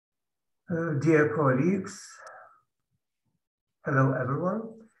Dear colleagues, hello everyone.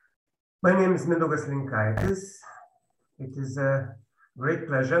 My name is Mindaugas Linkaitis. It is a great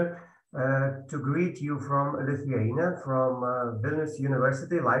pleasure to greet you from Lithuania, from Vilnius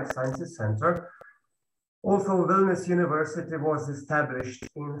University Life Sciences Center. Although Vilnius University was established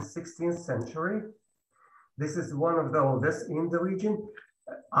in the 16th century, this is one of the oldest in the region.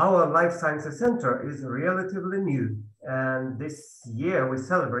 Our Life Sciences Center is relatively new, and this year we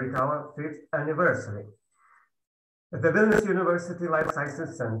celebrate our 5th anniversary. The Vilnius University Life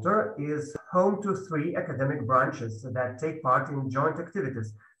Sciences Center is home to 3 academic branches that take part in joint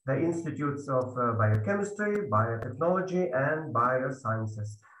activities: the Institutes of Biochemistry, Biotechnology, and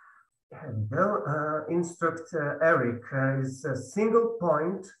Biosciences. The Instruct-ERIC is a single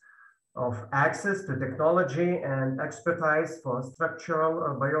point of access to technology and expertise for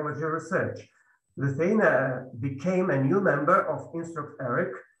structural biology research. Lithuania became a new member of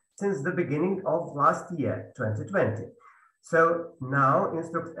Instruct-ERIC since the beginning of last year, 2020. So now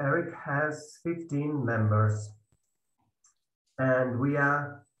Instruct-ERIC has 15 members. And we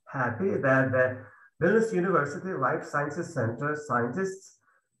are happy that the Vilnius University Life Sciences Center scientists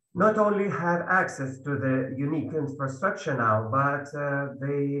not only have access to the unique infrastructure now, but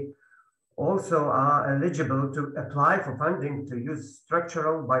they also are eligible to apply for funding to use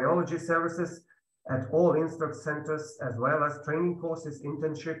structural biology services at all Instruct centers, as well as training courses,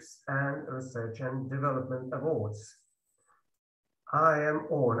 internships, and research and development awards. I am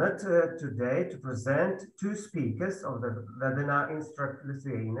honored today to present 2 speakers of the webinar Instruct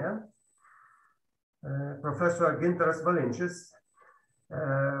Lithuania. Professor Gintaras Valinčius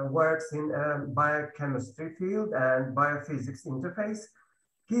works in biochemistry field and biophysics interface.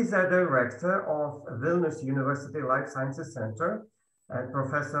 He's a director of Vilnius University Life Sciences Center, and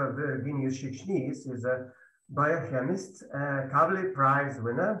Professor Virginijus Šikšnys is a biochemist, Kavli Prize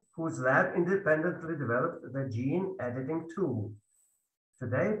winner, whose lab independently developed the gene editing tool.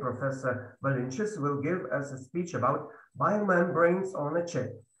 Today, Professor Valinčius will give us a speech about biomembranes on a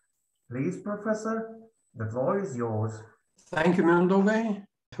chip. Please, Professor, the floor is yours. Thank you, Mindaugas.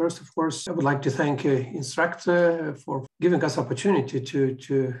 First, of course, I would like to thank Instruct for giving us opportunity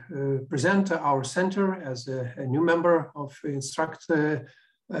to present our center as a new member of Instruct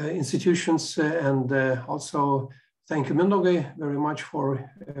institutions, and also thank you, Mindaugas, very much for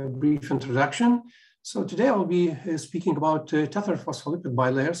a brief introduction. So today I will be speaking about tethered phospholipid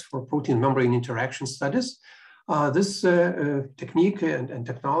bilayers for protein membrane interaction studies. This technique and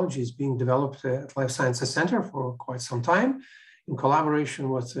technology is being developed at Life Sciences Center for quite some time, in collaboration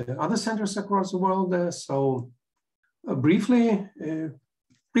with other centers across the world. Briefly,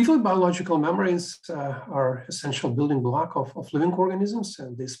 biological membranes are essential building block of living organisms,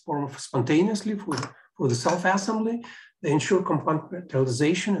 and they form spontaneously for the self-assembly. They ensure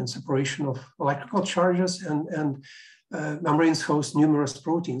compartmentalization and separation of electrical charges, and membranes host numerous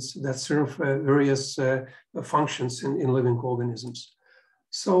proteins that serve various functions in living organisms.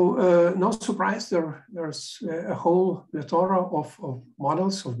 So no surprise, there's a whole plethora of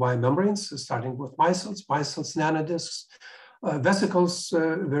models of biomembranes, starting with micelles, nanodiscs, vesicles,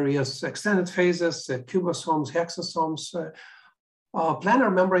 various extended phases, cubosomes, hexosomes.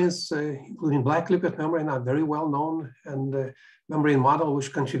 Planar membranes, including black lipid membrane, are very well known, and membrane model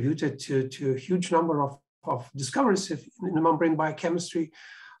which contributed to a huge number of discoveries in the membrane biochemistry.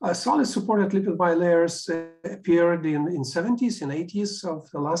 Solid supported lipid bilayers appeared in 70s and 80s of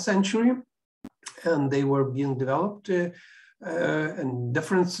the last century, and they were being developed, and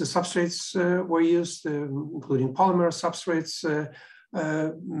different substrates were used, including polymer substrates,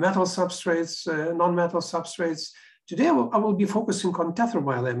 metal substrates, non-metal substrates. Today I will be focusing on tethered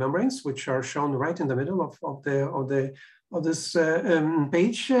bilayer membranes, which are shown right in the middle of this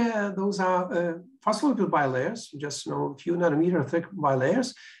page. Those are phospholipid bilayers, just a few nanometer thick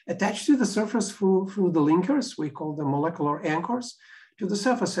bilayers attached to the surface through the linkers. We call them molecular anchors to the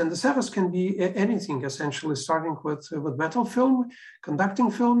surface, and the surface can be anything, essentially, starting with metal film, conducting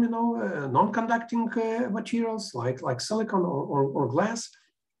film, non-conducting materials like silicon or glass.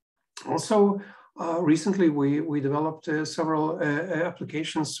 Also, recently we developed several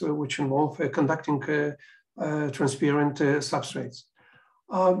applications which involve conducting transparent substrates.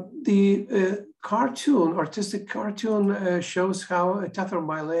 The artistic cartoon shows how tethered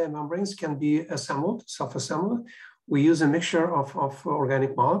bilayer membranes can be assembled, self-assembled. We use a mixture of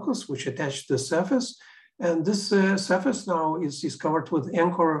organic molecules which attach to the surface, and this surface now is covered with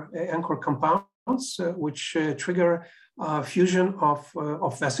anchor compounds which trigger fusion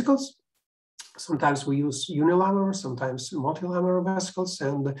of vesicles. Sometimes we use unilamellar, sometimes multilamellar vesicles,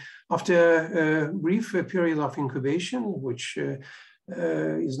 and after a brief period of incubation, which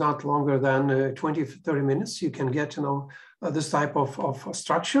is not longer than 20, 30 minutes, you can get, this type of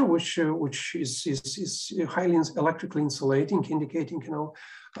structure, which is highly electrically insulating, indicating,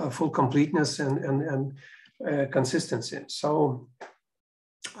 full completeness and consistency. So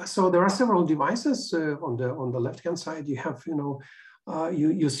there are several devices on the left-hand side. You have,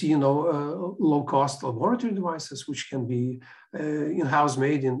 you see, low-cost laboratory devices, which can be in-house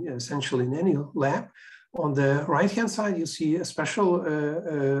made essentially in any lab. On the right-hand side, you see special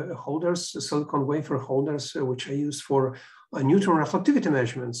holders, silicon wafer holders, which are used for neutron reflectivity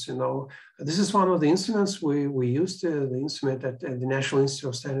measurements. This is one of the instruments we used, the instrument at the National Institute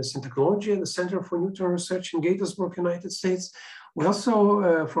of Standards and Technology, the Center for Neutron Research in Gaithersburg, United States. We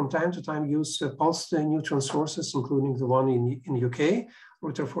also, from time to time, use pulsed neutron sources, including the one in UK,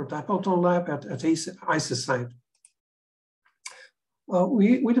 Rutherford Appleton Lab at ICES site.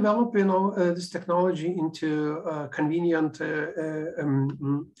 We develop, this technology into convenient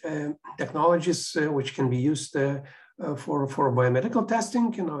technologies which can be used for biomedical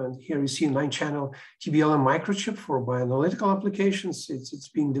testing. And here you see 9-channel TBLM microchip for bioanalytical applications. It's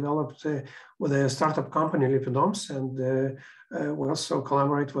being developed with a startup company, Lipidoms, and we also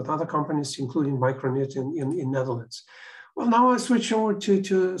collaborate with other companies, including Micronet in Netherlands. Well, now I switch over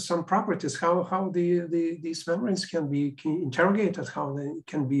to some properties, how these membranes can be interrogated, how they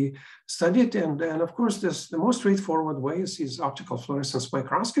can be studied. And of course, the most straightforward way is optical fluorescence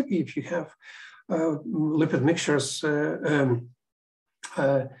microscopy. If you have lipid mixtures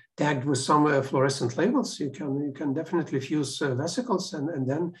tagged with some fluorescent labels, you can definitely fuse vesicles, and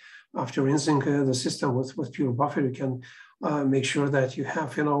then after rinsing the system with pure buffer, you can make sure that you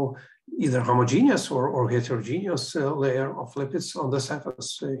have, either homogeneous or heterogeneous layer of lipids on the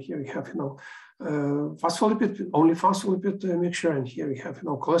surface. Here you have, phospholipid, only phospholipid mixture, and here you have,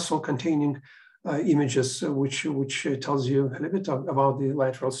 cholesterol-containing images, which tells you a little bit about the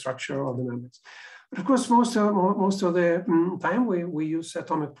lateral structure of the membranes. But of course, most of the time we use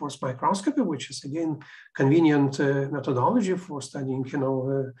atomic force microscopy, which is again convenient methodology for studying,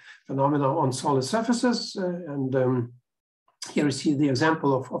 phenomena on solid surfaces. Here you see the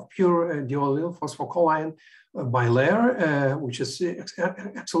example of pure dual phosphocholine bilayer, which is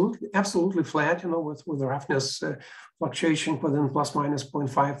absolutely flat, with the roughness fluctuation within plus minus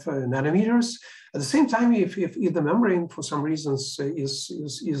 0.5 nanometers. At the same time, if the membrane for some reasons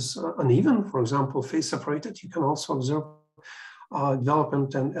is uneven, for example, phase separated, you can also observe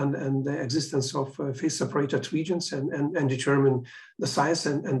development and the existence of phase separated regions and determine the size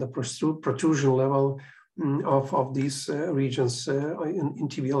and the protrusion level of these regions in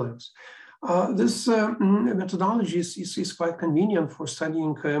TBLMs. This methodology is quite convenient for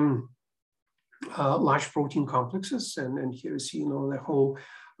studying large protein complexes, and here you see, the whole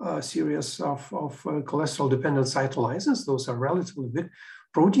series of cholesterol-dependent cytolysins. Those are relatively big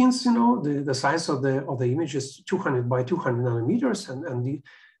proteins. The size of the image is 200 by 200 nanometers, and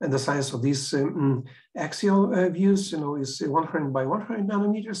the size of these axial views, is 100 by 100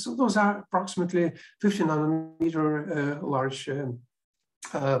 nanometers. So those are approximately 50 nanometer large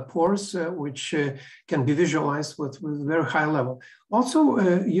pores, which can be visualized with very high level. Also,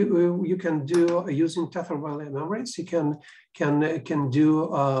 you can do, using tethered biomembranes, you can do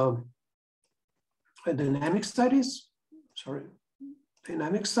dynamic studies.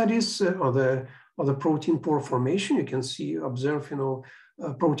 Dynamic studies of the protein pore formation. You can observe,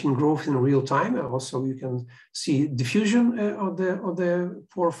 protein growth in real time. Also, you can see diffusion of the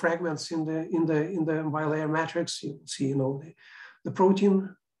pore fragments in the bilayer matrix. You see, the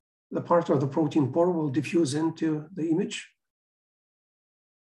protein, the part of the protein pore will diffuse into the image.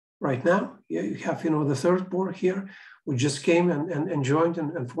 Right now, you have, the third pore here, which just came and joined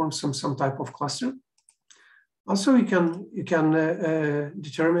and formed some type of cluster. Also, you can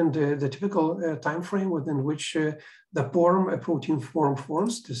determine the typical time frame within which the pore protein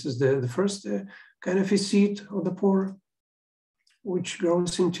forms. This is the first kind of a seed of the pore, which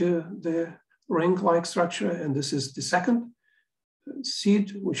grows into the ring-like structure, and this is the second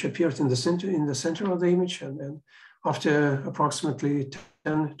seed, which appears in the center of the image, and after approximately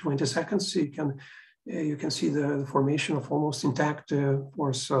 10-20 seconds, you can see the formation of almost intact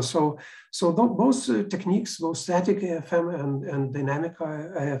pores. So both techniques, both static AFM and dynamic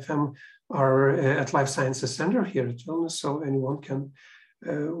AFM, are at Life Sciences Center here at Vilnius. So anyone can,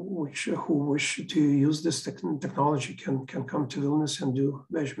 who wish to use this technology can come to Vilnius and do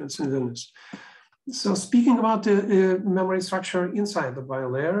measurements in Vilnius. So speaking about the membrane structure inside the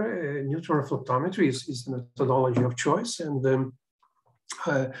bilayer, neutron reflectometry is the methodology of choice, and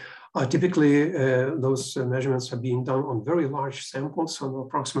Typically, those measurements are being done on very large samples, on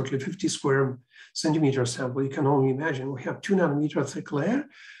approximately 50 square centimeter sample. You can only imagine we have 2 nanometer thick layer,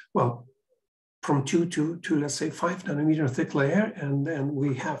 well, from 2 to let's say 5 nanometer thick layer, and then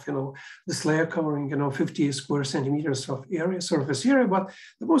we have this layer covering 50 square centimeters of area, surface area. But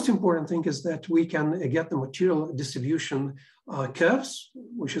the most important thing is that we can get the material distribution curves,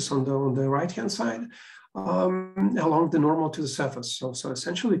 which is on the right hand side, along the normal to the surface. So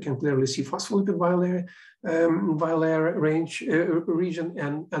essentially, you can clearly see phospholipid bilayer region,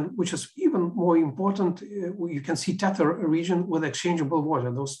 and which is even more important, you can see tether region with exchangeable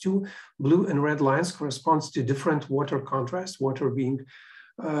water. Those 2 blue and red lines corresponds to different water contrast, water being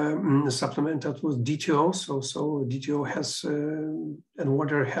supplemented with DTO. So DTO has, and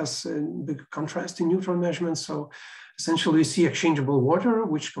water has big contrast in neutron measurements. So essentially, we see exchangeable water,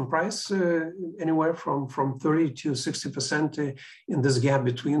 which comprise anywhere from 30 to 60% in this gap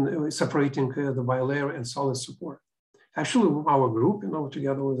between separating the bilayer and solid support. Actually, our group,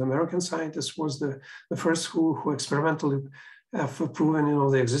 together with American scientists, was the first who experimentally have proven,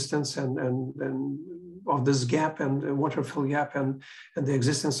 the existence and of this gap and water fill gap and the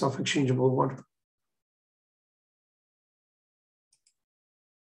existence of exchangeable water.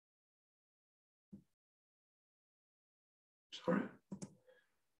 Sorry.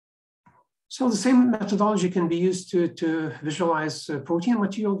 So the same methodology can be used to visualize protein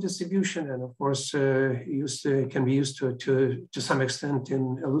material distribution, and of course, can be used to some extent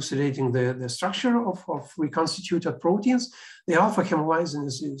in elucidating the structure of reconstituted proteins. The alpha hemolysin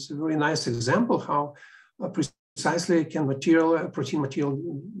is a very nice example how precisely protein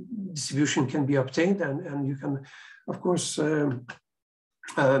material distribution can be obtained, and you can, of course,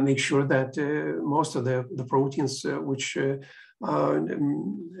 make sure that most of the proteins which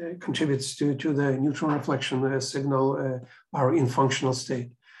contributes to the neutron reflection signal are in functional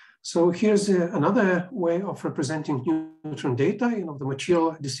state. So here's another way of representing neutron data, the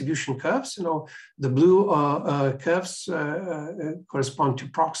material distribution curves. The blue curves correspond to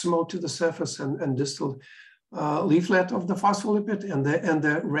proximal to the surface and distal leaflet of the phospholipid, and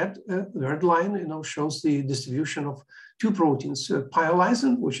the red line, shows the distribution of 2 proteins,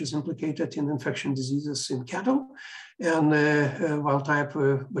 pyolysin, which is implicated in infection diseases in cattle, and wild-type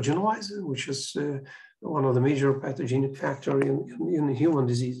vaginalizin, which is one of the major pathogenic factors in human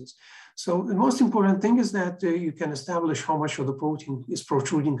diseases. So the most important thing is that you can establish how much of the protein is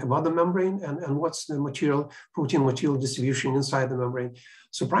protruding above the membrane and what's the protein material distribution inside the membrane.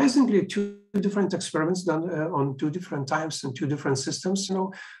 Surprisingly, 2 different experiments done on 2 different times and 2 different systems,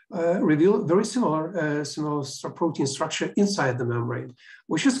 reveal very similar protein structure inside the membrane,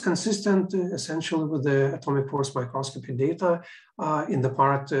 which is consistent essentially with the atomic force microscopy data in the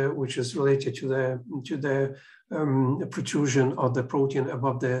part which is related to the protrusion of the protein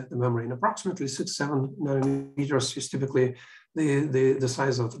above the membrane. Approximately 6-7 nanometers is typically the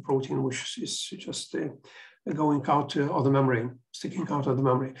size of the protein, which is just going out of the membrane, sticking out of the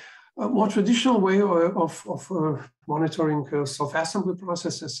membrane. A more traditional way of monitoring self-assembly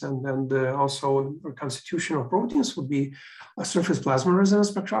processes and also reconstitution of proteins would be a surface plasma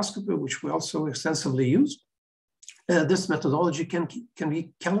resonance spectroscopy, which we also extensively use. This methodology can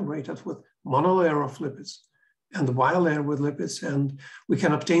be calibrated with monolayer of lipids and the bilayer with lipids, and we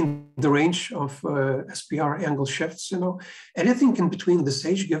can obtain the range of SPR angle shifts. Anything in between the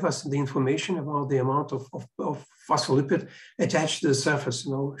stage give us the information about the amount of phospholipid attached to the surface,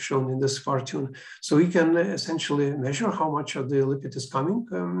 shown in this cartoon. So we can essentially measure how much of the lipid is coming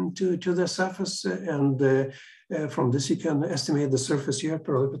to the surface, and from this you can estimate the surface area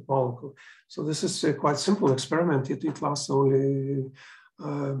per lipid molecule. So this is a quite simple experiment. It lasts only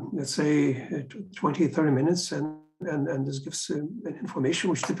let's say 20-30 minutes, and this gives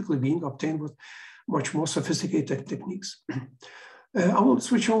information which typically being obtained with much more sophisticated techniques. I will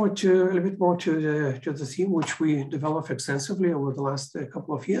switch over to a little bit more to the theme which we developed extensively over the last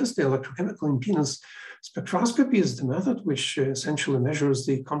couple of years. The electrochemical impedance spectroscopy is the method which essentially measures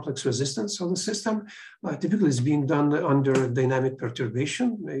the complex resistance of the system. Typically, it's being done under dynamic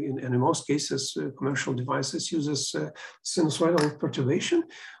perturbation. In most cases, commercial devices uses sinusoidal perturbation.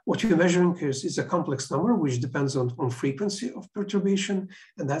 What you're measuring is a complex number which depends on frequency of perturbation,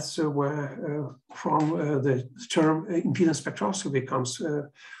 and that's where from the term impedance spectroscopy comes.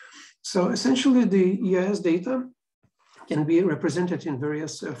 So essentially, the EIS data can be represented in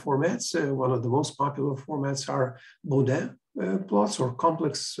various formats. One of the most popular formats are Baudin plots or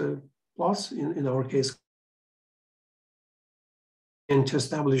complex plots, in our case. And to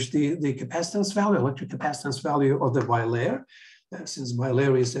establish the capacitance value, electric capacitance value of the bilayer, since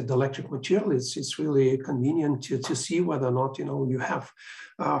bilayer is a dielectric material, it's really convenient to see whether or not, you have,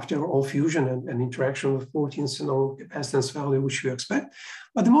 after all fusion and interaction with proteins, capacitance value which you expect.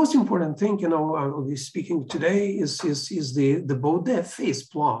 But the most important thing, I will be speaking today is the Bode phase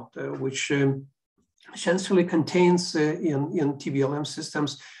plot, which essentially contains in TBLM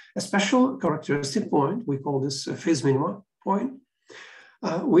systems a special characteristic point. We call this phase minima point,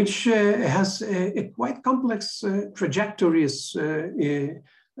 which has a quite complex trajectories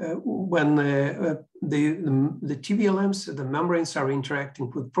when the TBLMs, the membranes, are interacting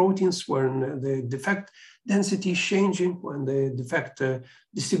with proteins, when the defect density is changing, when the defect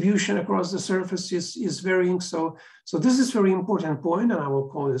distribution across the surface is varying. So this is a very important point, and I will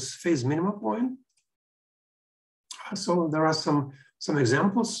call this phase minima point. So there are some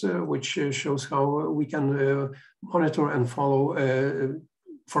examples which shows how we can monitor and follow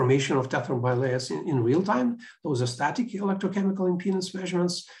formation of tethered bilayers in real time. Those are static electrochemical impedance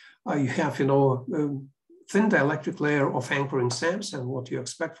measurements. You have, thin dielectric layer of anchoring SAMs, and what you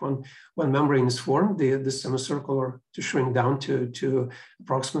expect when membrane is formed, the semicircular to shrink down to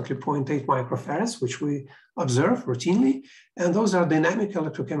approximately 0.8 microfarads, which we observe routinely. And those are dynamic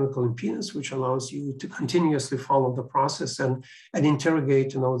electrochemical impedance, which allows you to continuously follow the process and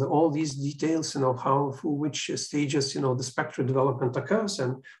interrogate, all these details, how, through which stages, the spectral development occurs.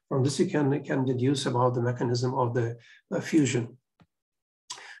 And from this, you can deduce about the mechanism of the fusion.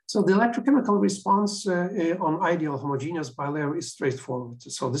 So the electrochemical response on ideal homogeneous bilayer is straightforward.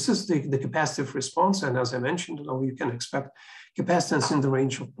 So this is the capacitive response. And as I mentioned, you can expect capacitance in the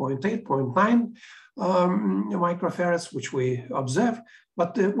range of 0.8, 0.9 microfarads, which we observe.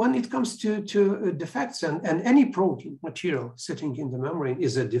 But when it comes to defects, and any protein material sitting in the membrane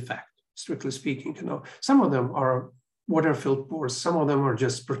is a defect, strictly speaking, some of them are water-filled pores. Some of them are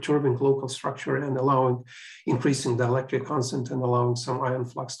just perturbing local structure and increasing the electric constant and allowing some ion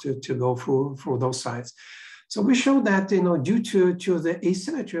flux to go through those sites. So we showed that, due to the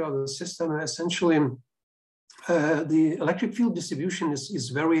asymmetry of the system, essentially the electric field distribution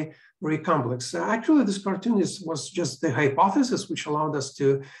is very, very complex. Actually, this cartoon was just the hypothesis which allowed us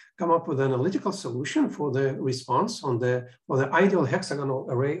to come up with an analytical solution for the response for the ideal hexagonal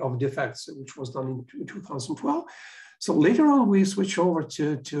array of defects, which was done in 2012. So later on, we switched over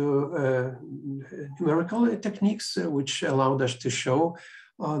to numerical techniques, which allowed us to show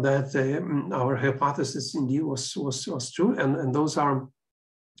that our hypothesis indeed was true, and those are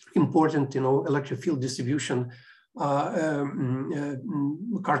important, electric field distribution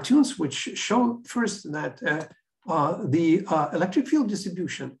cartoons, which show first that the electric field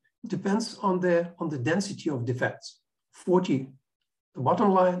distribution depends on the density of defects, 40 the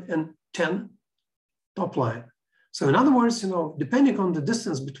bottom line and 10 top line. So in other words, depending on the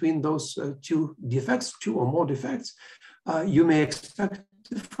distance between those two defects, two or more defects, you may expect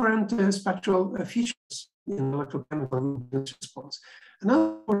different spectral features in electrochemical response.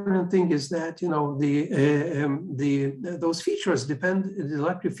 Another important thing is that those features depend, the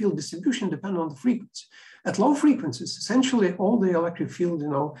electric field distribution depend on the frequency. At low frequencies, essentially all the electric field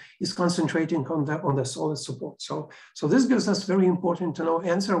is concentrating on the solid support. So this gives us very important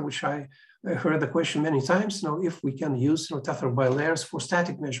answer, which I heard the question many times. If we can use tethered bilayers for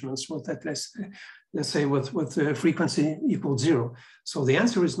static measurements with at least, let's say with frequency equal 0. So the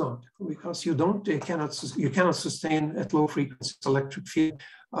answer is not, because you cannot sustain at low frequencies electric field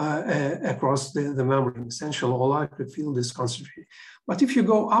across the membrane. Essentially, all electric field is concentrated. But if you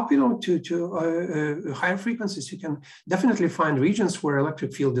go up, to higher frequencies, you can definitely find regions where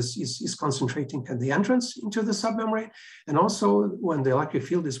electric field is concentrating at the entrance into the submembrane, and also when the electric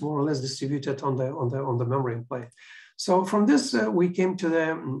field is more or less distributed on the membrane plate. So from this, we came to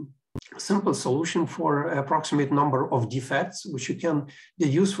the simple solution for approximate number of defects, which you can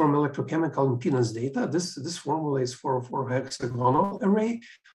deduce from electrochemical impedance data. This formula is for hexagonal array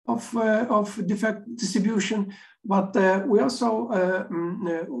of defect distribution, but we also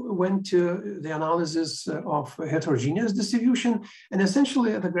went to the analysis of heterogeneous distribution, and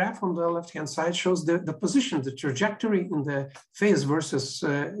essentially the graph on the left-hand side shows the position, the trajectory in the phase versus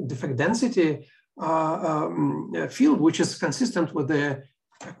defect density field, which is consistent with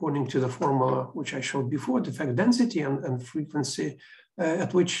according to the formula which I showed before, defect density and frequency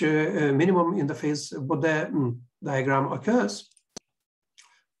at which minimum in the phase Bode diagram occurs.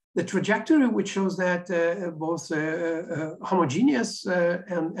 The trajectory, which shows that both homogeneous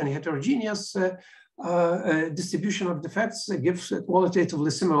and heterogeneous distribution of defects gives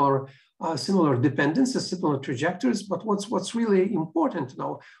qualitatively similar dependencies, similar trajectories. But what's really important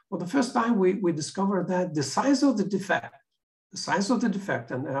now, for the first time we discovered that the size of the defect the size of the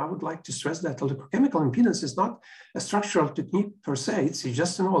defect, and I would like to stress that electrochemical impedance is not a structural technique per se, it's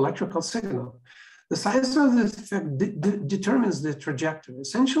just an electrical signal. The size of the defect determines the trajectory.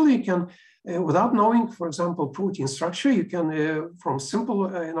 Essentially, you can, without knowing, for example, protein structure, you can, from simple,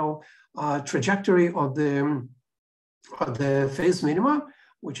 trajectory of the phase minima,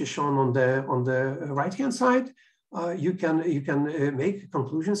 which is shown on the right-hand side, you can make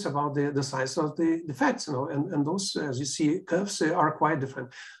conclusions about the size of the defects, and those, as you see, curves are quite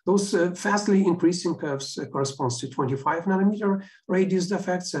different. Those fastly increasing curves corresponds to 25 nanometer radius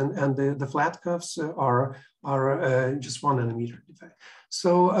defects, and the flat curves are just 1 nanometer defect.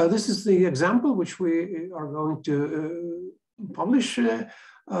 So this is the example which we are going to publish. This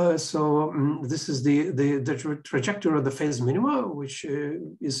is the trajectory of the phase minima, which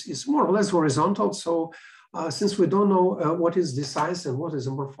is more or less horizontal. So since we don't know what is the size and what is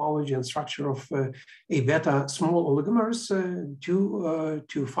the morphology and structure of a beta small oligomers, 2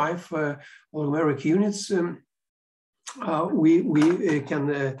 to 5 oligomeric units, we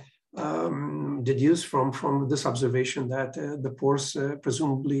can deduce from this observation that the pores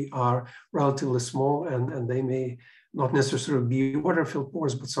presumably are relatively small, and they may not necessarily be water-filled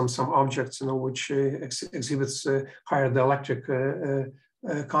pores, but some objects, which exhibits higher dielectric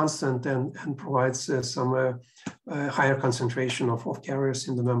constant and provides some higher concentration of carriers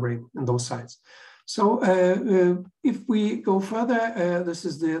in the membrane in those sites. So if we go further, this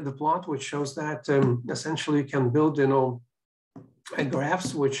is the plot which shows that essentially you can build,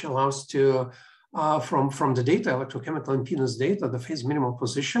 graphs which allows to from the data, electrochemical impedance data, the phase minimal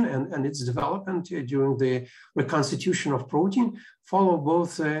position and its development during the reconstitution of protein, follow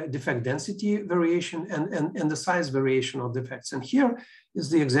both defect density variation and the size variation of defects. And here is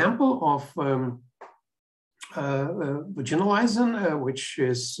the example of Virginijus, which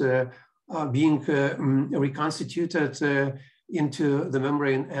is being reconstituted into the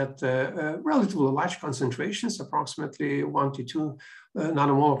membrane at relatively large concentrations, approximately 1 to 2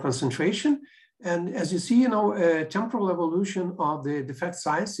 nanomolar concentration. And as you see, temporal evolution of the defect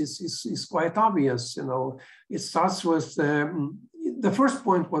size is quite obvious. It starts with the first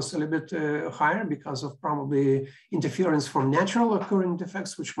point was a little bit higher because of probably interference from natural occurring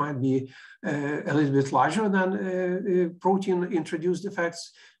defects, which might be a little bit larger than protein-introduced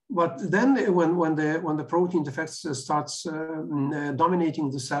defects. But then, when the protein defects starts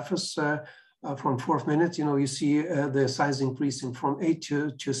dominating the surface. From 4th minute, you see the size increasing from 8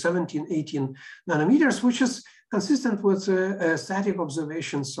 to 17, 18 nanometers, which is consistent with static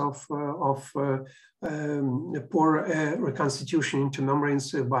observations of pore reconstitution into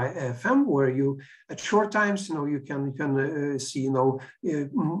membranes by FM, where you at short times, you can see,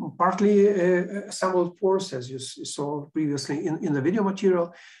 partly assembled pores, as you saw previously in the video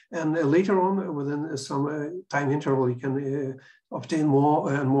material, and later on, within some time interval, you can obtain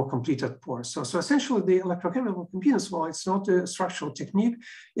more and more completed pores. So essentially the electrochemical impedance, while it's not a structural technique,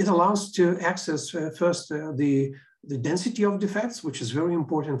 it allows to access first the density of defects, which is very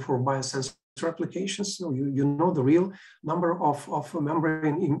important for biosensor applications. So you know the real number of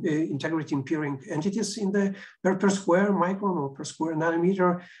membrane integrity impairing entities in the per square micron or per square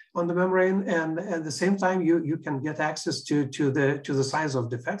nanometer on the membrane, and at the same time you can get access to the size of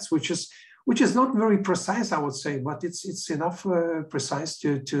defects, which is not very precise, I would say, but it's enough precise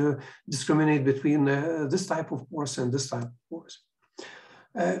to discriminate between this type of pores and this type of pores.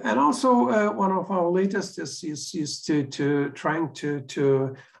 And also one of our latest is to trying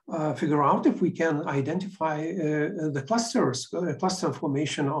to figure out if we can identify the cluster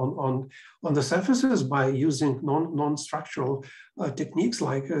formation on the surfaces by using non-structural techniques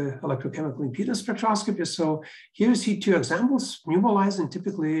like electrochemical impedance spectroscopy. So here you see 2 examples. Pneumolysine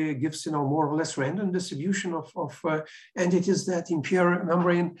typically gives more or less random distribution of entities that impair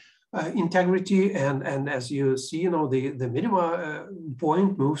membrane integrity, and as you see, the minima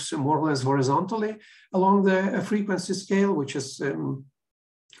point moves more or less horizontally along the frequency scale, which is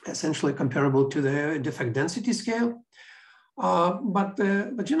essentially comparable to the defect density scale. But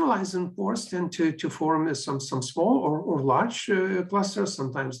the Virginijus pores tend to form some small or large clusters.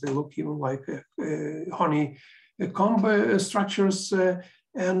 Sometimes they look even like honeycomb structures.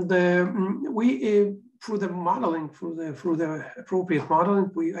 And we, through the modeling, through the appropriate modeling,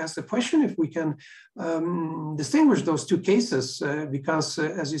 we ask the question if we can distinguish those 2 cases, because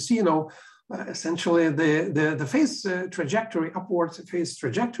as you see, essentially the phase trajectory, upward phase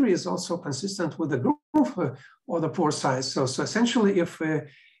trajectory, is also consistent with the growth or the pore size. So essentially, if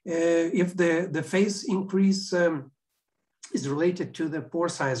the phase increase is related to the pore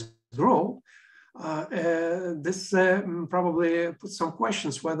size growth, This probably puts some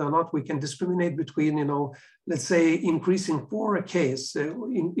questions whether or not we can discriminate between, let's say, increasing pore case,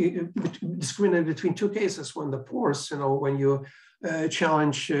 discriminate between two cases when the pores, when you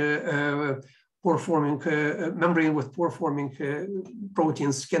challenge pore-forming membrane with pore-forming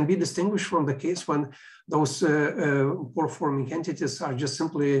proteins can be distinguished from the case when those pore-forming entities are just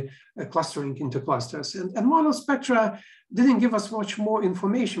simply clustering into clusters. And monospectra didn't give us much more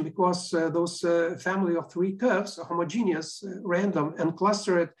information because those family of three curves, homogeneous, random, and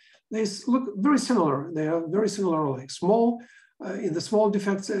clustered, they look very similar. They are very similar, like small in the small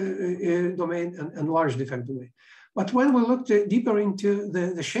defect domain and large defect domain. But when we looked deeper into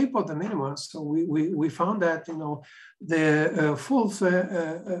the shape of the minima, so we found that the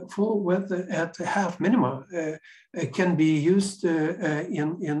full width at half minima can be used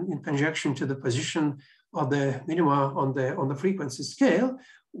in conjunction to the position of the minima on the frequency scale.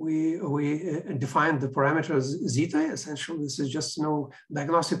 We defined the parameters zeta. Essentially, this is just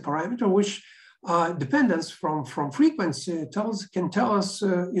diagnostic parameter which dependence from frequency can tell us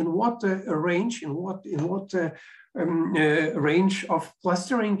in what range, range of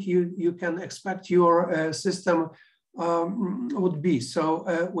clustering you can expect your system would be.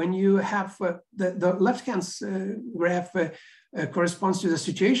 So when you have the left-hand graph corresponds to the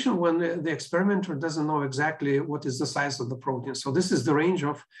situation when the experimenter doesn't know exactly what is the size of the protein. So this is the range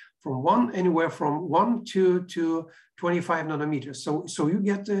of anywhere from 1 to 25 nanometers. So you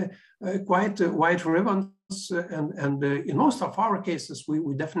get quite wide ribbons, and in most of our cases,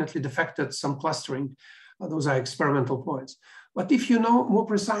 we definitely detected some clustering. Those are experimental points. But if you know more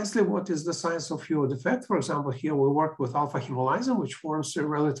precisely what is the size of your defect, for example, here we work with alpha hemolysin, which forms a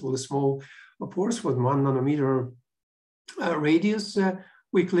relatively small pores with 1 nanometer radius.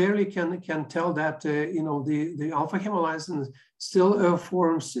 We clearly can tell that the alpha hemolysin still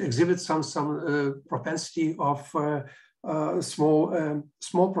exhibits some propensity of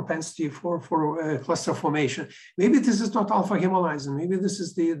small propensity for cluster formation. Maybe this is not alpha hemolysin. Maybe this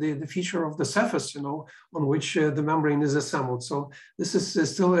is the feature of the surface, on which the membrane is assembled. So this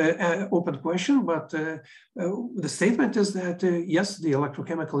is still an open question, but the statement is that yes, the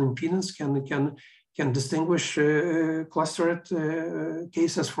electrochemical impedance can distinguish clustered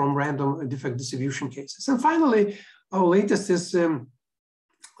cases from random defect distribution cases. And finally, our latest is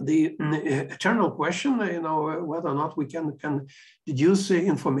the eternal question, whether or not we can deduce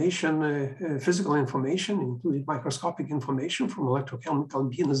information, physical information, including microscopic information from electrochemical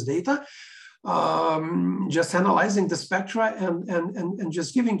impedance data, just analyzing the spectra and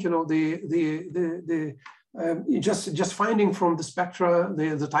just giving, just finding from the spectra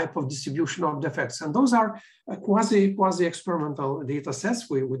the type of distribution of defects. And those are quasi experimental data sets.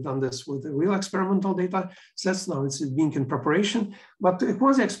 We've done this with the real experimental data sets. Now it's being in preparation, but a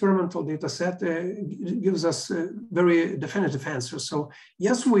quasi experimental data set gives us very definitive answers. So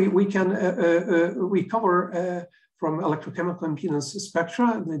yes, we can recover from electrochemical impedance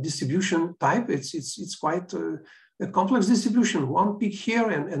spectra the distribution type. It's quite a complex distribution, one peak here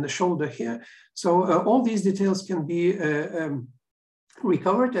and the shoulder here. So all these details can be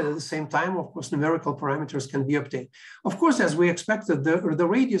recovered, and at the same time, of course, numerical parameters can be obtained. Of course, as we expected, the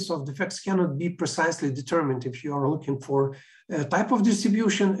radius of defects cannot be precisely determined if you are looking for a type of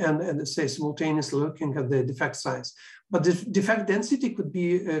distribution and say simultaneously looking at the defect size. But the defect density could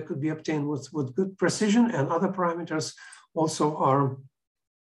be obtained with good precision, and other parameters also are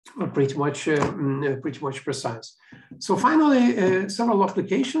pretty much precise. So finally, several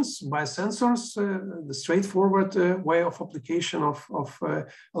applications by sensors, the straightforward way of application of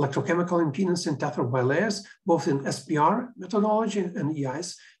electrochemical impedance in tethered bilayers, both in SPR methodology and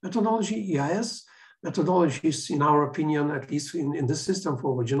EIS methodology. EIS methodologies, in our opinion, at least in this system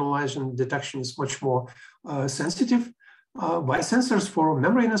for Virginijus detection, is much more sensitive. Biosensors for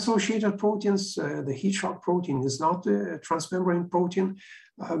membrane-associated proteins, the heat shock protein is not a transmembrane protein,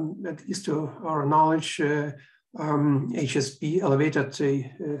 at least to our knowledge. HSP elevated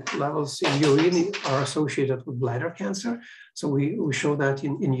levels in urine are associated with bladder cancer. So we show that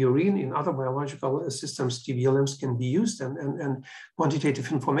in urine. In other biological systems, TVLMs can be used and quantitative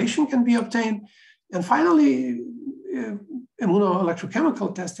information can be obtained. And finally,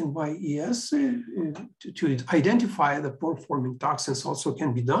 immunoelectrochemical testing by ES to identify the pore-forming toxins also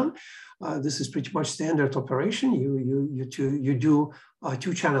can be done. This is pretty much standard operation. You do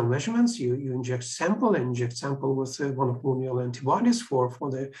two-channel measurements. You inject sample with monoclonal antibodies for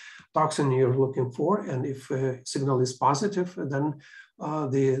the toxin you're looking for. And if signal is positive, then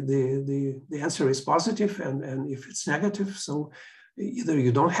the answer is positive. And if it's negative, so either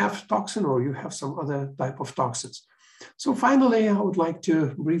you don't have toxin or you have some other type of toxins. So finally, I would like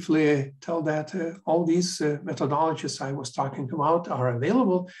to briefly tell that all these methodologies I was talking about are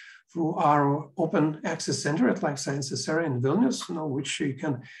available through our open access center at Life Sciences Area in Vilnius, which you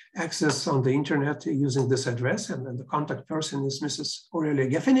can access on the internet using this address, and then the contact person is Mrs. Aurelia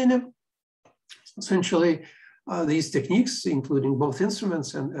Gefenine. Essentially, these techniques, including both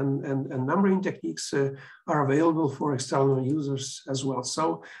instruments and membrane techniques, are available for external users as well.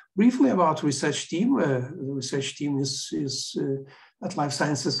 So briefly about research team. The research team is at Life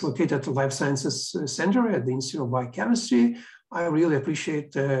Sciences, located at the Life Sciences Center at the Institute of Biochemistry. I really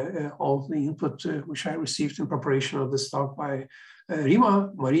appreciate all the input which I received in preparation of this talk by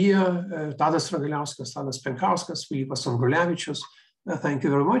Rima, Maria, Tadas Ragaliauskas, Tadas Penkauskas, Filipas Ambrulevičius. Thank you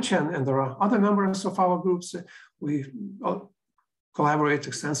very much. And there are other members of our groups. We collaborate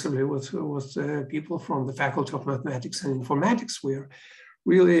extensively with people from the Faculty of Mathematics and Informatics. We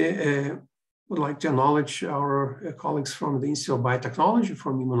really would like to acknowledge our colleagues from the Institute of Biotechnology,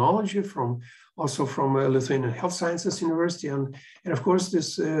 from Immunology, also from Lithuanian Health Sciences University. And of course,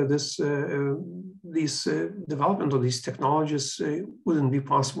 this development of these technologies wouldn't be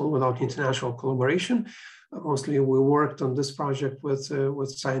possible without international collaboration. Mostly we worked on this project with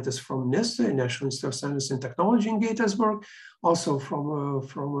scientists from NIST, National Institute of Science and Technology in Gaithersburg, also from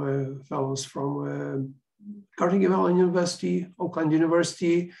fellows from Carnegie Mellon University, Oakland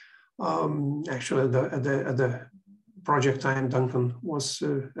University. Actually, at the project time, Duncan was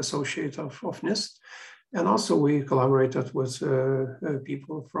associate of NIST. And also we collaborated with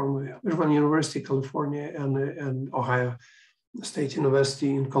people from Irvine University, California, and Ohio State University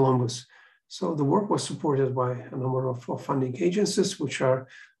in Columbus. So the work was supported by a number of funding agencies, which are,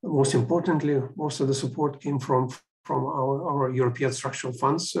 most importantly, most of the support came from our European structural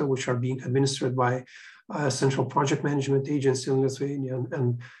funds, which are being administered by Central Project Management Agency in Lithuania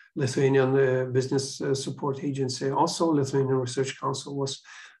and Lithuanian Business Support Agency. Also, Lithuanian Research Council was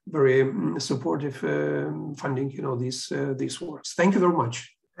very supportive, funding these works. Thank you very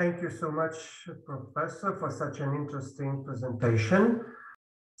much. Thank you so much, Professor, for such an interesting presentation.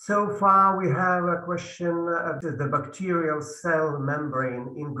 So far, we have a question of the bacterial cell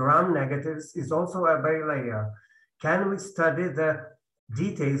membrane in gram-negatives is also a bilayer. Can we study the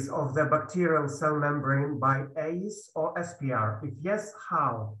details of the bacterial cell membrane by ACE or SPR? If yes,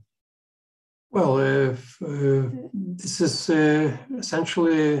 how? Well, this is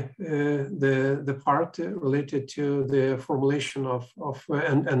essentially the part related to the formulation of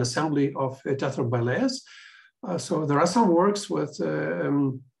an assembly of tethered bilayers. So there are some works with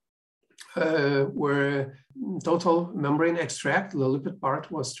where total membrane extract, the lipid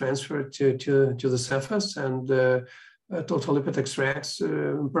part, was transferred to the surface, and total lipid extracts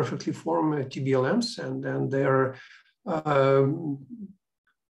perfectly form TBLMs, and they are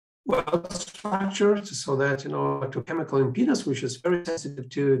well structured so that electrochemical impedance, which is very sensitive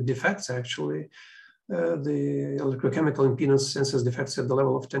to defects, actually. The electrochemical impedance senses defects at the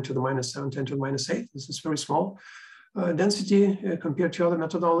level of 10 to the minus 7, 10 to the minus 8. This is very small density compared to other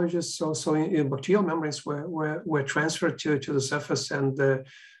methodologies. So in bacterial membranes were transferred to the surface, and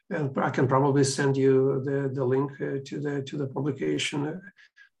I can probably send you the link to the publication,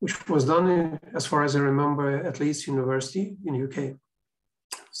 which was done, as far as I remember, at Leeds University in UK.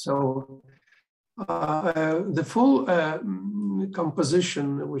 So the full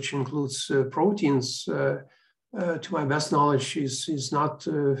composition, which includes proteins, to my best knowledge, is not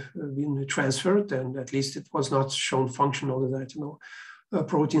been transferred, and at least it was not shown functionally that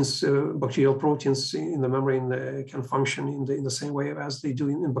proteins, bacterial proteins in the membrane can function in the same way as they do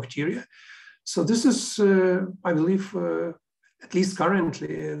in bacteria. So this is, I believe, at least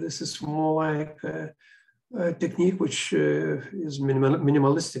currently, this is more like a technique which is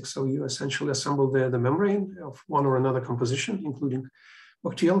minimalistic. So you essentially assemble the membrane of one or another composition, including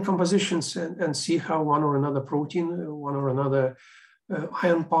bacterial compositions, and see how one or another protein, one or another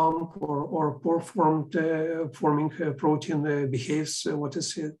ion pump or pore forming protein behaves, what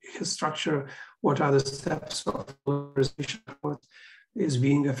is his structure, what are the steps of polarization, what is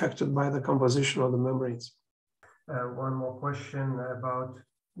being affected by the composition of the membranes. One more question about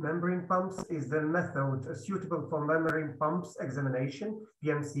membrane pumps. Is the method suitable for membrane pumps examination,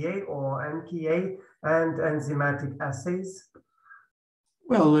 PMCA or MKA, and enzymatic assays?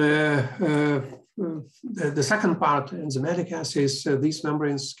 Well, the second part, enzymatic assays, these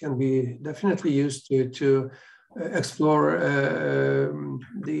membranes can be definitely used to explore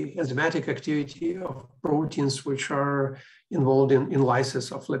the enzymatic activity of proteins which are involved in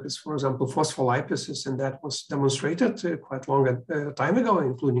lysis of lipids. For example, phospholipids, and that was demonstrated quite long time ago,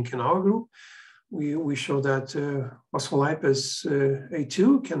 including in our group. We show that phospholipids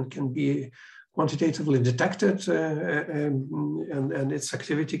A2 can be quantitatively detected, and its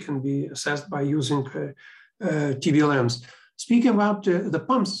activity can be assessed by using TBLMs. Speaking about the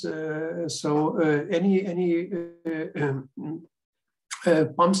pumps, any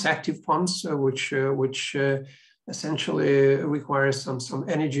pumps, active pumps, which essentially requires some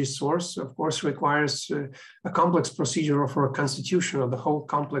energy source, of course, requires a complex procedure for a constitution of the whole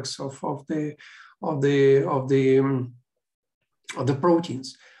complex of the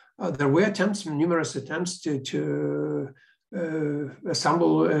proteins. There were attempts, numerous attempts to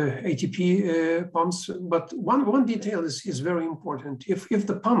assemble ATP pumps, but one detail is very important. If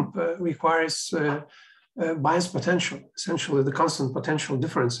the pump requires bias potential, essentially the constant potential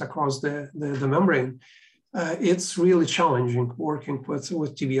difference across the membrane, it's really challenging working with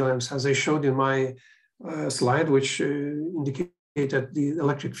TBLMs, as I showed in my slide, which indicated the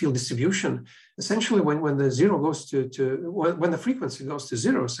electric field distribution. Essentially, when the zero goes when the frequency goes to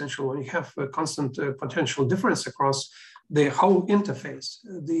zero, essentially when you have a constant potential difference across the whole interface,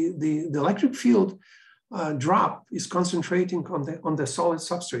 the electric field drop is concentrating on the solid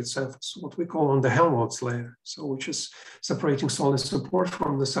substrate surface, what we call on the Helmholtz layer, so which is separating solid support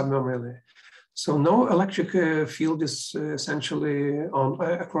from the submembrane layer. So no electric field is essentially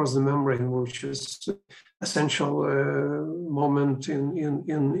across the membrane, which is essential moment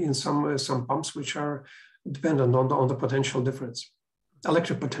in some pumps which are dependent on the potential difference,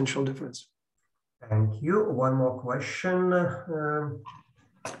 electric potential difference. Thank you. One more question.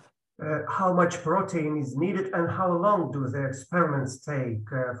 How much protein is needed and how long do the experiments take,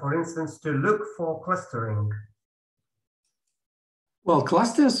 for instance, to look for clustering? Well,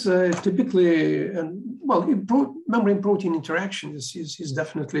 clusters typically, membrane protein interaction is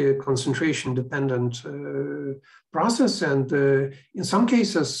definitely a concentration dependent process. And in some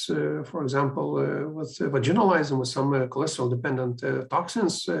cases, for example, with Virginijus and with some cholesterol dependent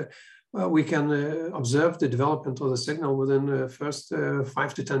toxins, we can observe the development of the signal within the first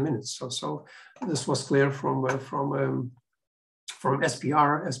 5 to 10 minutes. So this was clear from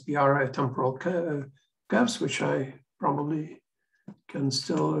SPR temporal curves, which I probably can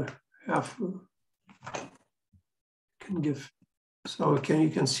still have, can give. So you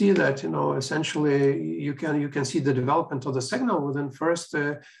can see that, essentially you can see the development of the signal within first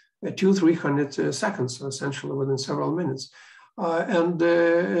 200-300 seconds, so essentially within several minutes. And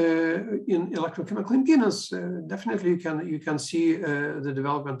in electrochemical impedance, definitely you can see the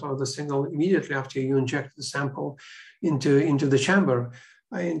development of the signal immediately after you inject the sample into the chamber,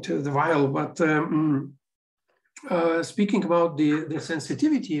 into the vial. But speaking about the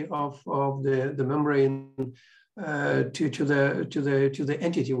sensitivity of the membrane to the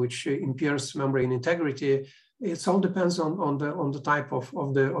entity which impairs membrane integrity, it all depends on the type of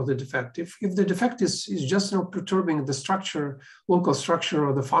the defect. If the defect is just perturbing the structure, local structure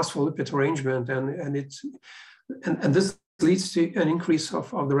of the phospholipid arrangement, and this leads to an increase of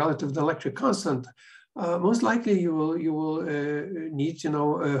the relative dielectric constant, most likely you will need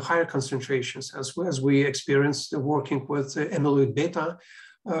higher concentrations, as we experienced working with amyloid beta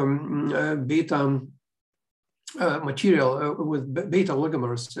material with beta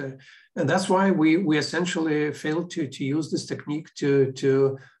oligomers, and that's why we essentially failed to use this technique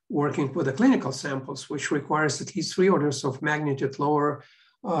to working with the clinical samples, which requires at least 3 orders of magnitude lower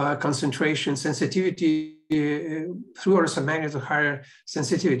concentration sensitivity, 3 orders of magnitude higher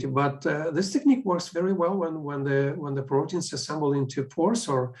sensitivity. But this technique works very well when the proteins assemble into pores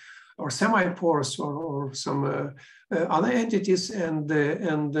or semi-pores or some other entities and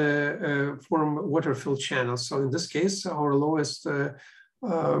form water-filled channels. So in this case, our lowest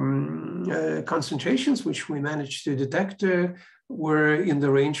concentrations, which we managed to detect, were in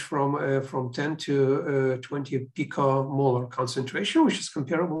the range from 10 to 20 picomolar concentration, which is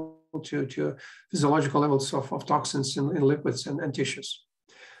comparable to physiological levels of toxins in liquids and tissues.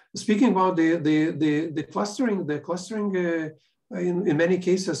 Speaking about the clustering, in many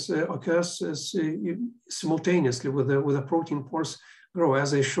cases occurs simultaneously with the protein pores grow,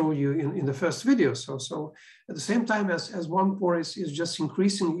 as I showed you in the first video. So at the same time as one pore is just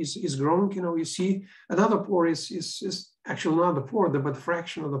increasing, is growing, you see another pore is actually not the pore, but the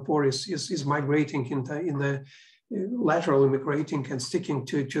fraction of the pore is migrating in the laterally migrating and sticking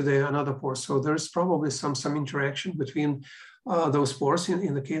to the another pore. So there's probably some interaction between those pores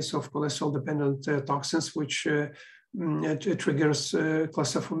in the case of cholesterol dependent toxins, which it triggers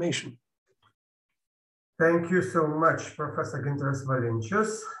cluster formation. Thank you so much, Professor Gintaras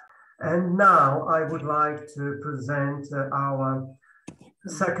Valinčius. And now I would like to present our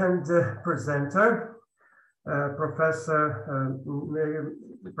second presenter, Professor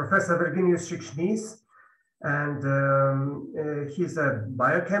Virginijus Šikšnys. And he's a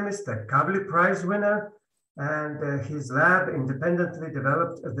biochemist, a Kavli Prize winner, and his lab independently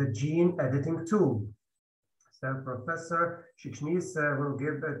developed the gene editing tool. So Professor Šikšnys will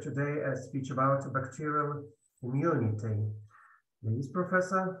give today a speech about bacterial immunity. Please,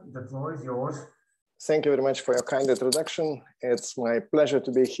 Professor, the floor is yours. Thank you very much for your kind introduction. It's my pleasure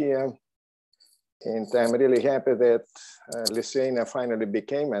to be here. And I'm really happy that Lithuania finally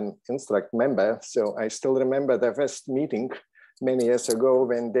became an Instruct member. So I still remember the first meeting many years ago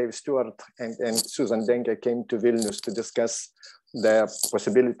when Dave Stewart and Susan Denke came to Vilnius to discuss the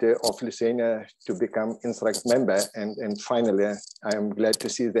possibility of Lithuania to become Instruct member. And finally, I am glad to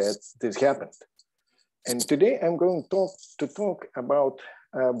see that this happened. And today I'm going to talk about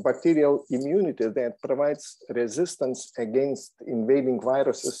bacterial immunity that provides resistance against invading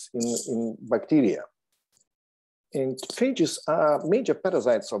viruses in bacteria. And phages are major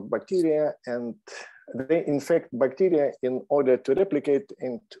parasites of bacteria, and they infect bacteria in order to replicate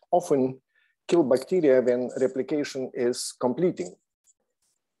and often kill bacteria when replication is completing.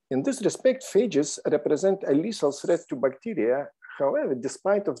 In this respect, phages represent a lethal threat to bacteria. However,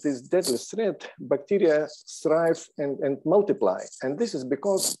 despite of this deadly threat, bacteria thrive and multiply. And this is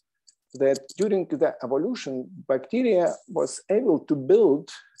because that during the evolution, bacteria was able to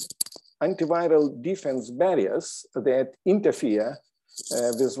build antiviral defense barriers that interfere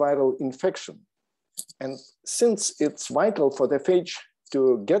with viral infection. And since it's vital for the phage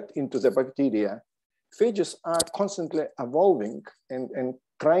to get into the bacteria, phages are constantly evolving and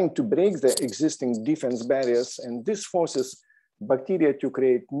trying to break the existing defense barriers. And this forces bacteria to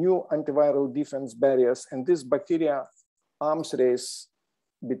create new antiviral defense barriers, and this bacteria arms race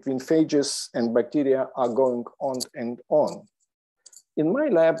between phages and bacteria are going on and on. In my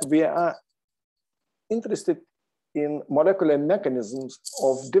lab, we are interested in molecular mechanisms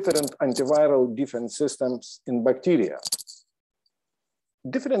of different antiviral defense systems in bacteria.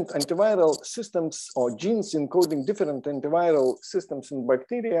 Different antiviral systems or genes encoding different antiviral systems in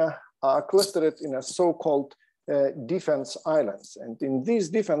bacteria are clustered in a so-called defense islands. And in these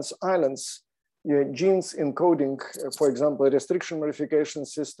defense islands, genes encoding, for example, restriction modification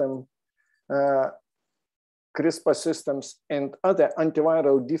system, CRISPR systems, and other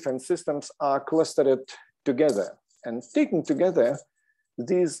antiviral defense systems are clustered together. And taken together,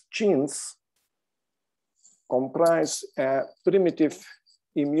 these genes comprise a primitive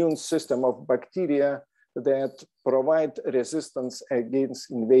immune system of bacteria that provide resistance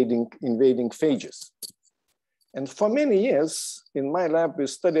against invading phages. And for many years in my lab, we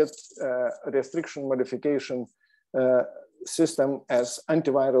studied restriction modification system as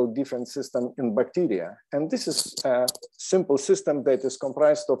antiviral defense system in bacteria. And this is a simple system that is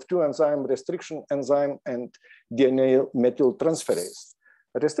comprised of two enzymes, restriction enzyme and DNA methyltransferase.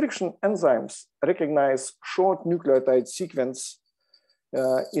 Restriction enzymes recognize short nucleotide sequence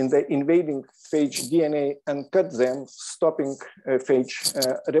in the invading phage DNA and cut them, stopping phage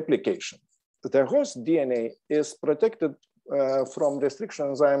replication. The host DNA is protected from restriction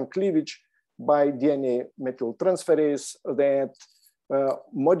enzyme cleavage by DNA methyltransferase that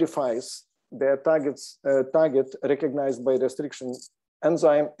modifies the target recognized by restriction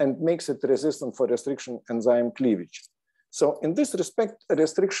enzyme and makes it resistant for restriction enzyme cleavage. So in this respect, a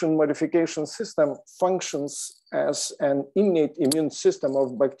restriction modification system functions as an innate immune system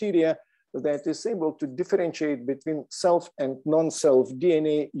of bacteria that is able to differentiate between self and non-self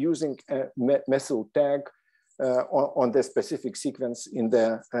DNA using a methyl tag on the specific sequence in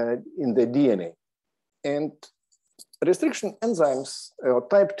the DNA. And restriction enzymes, or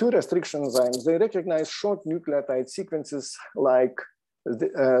type 2 restriction enzymes, they recognize short nucleotide sequences like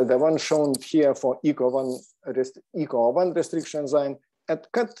the one shown here for ECO1 restriction enzyme and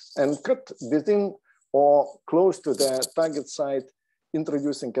cut within or close to the target site,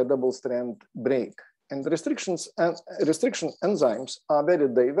 introducing a double strand break. And restriction enzymes are very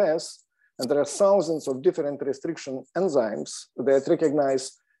diverse, and there are thousands of different restriction enzymes that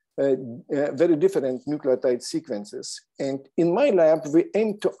recognize very different nucleotide sequences. And in my lab, we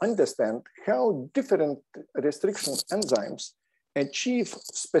aim to understand how different restriction enzymes achieve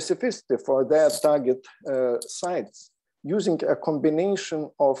specificity for their target sites using a combination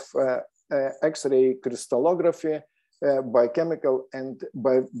of X-ray crystallography, biochemical and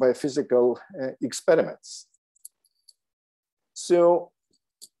biophysical experiments. So,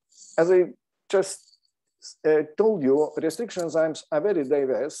 as I just told you, restriction enzymes are very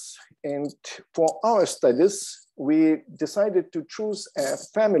diverse, and for our studies, we decided to choose a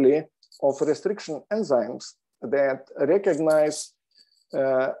family of restriction enzymes that recognize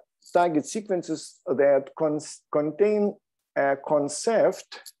target sequences that contain a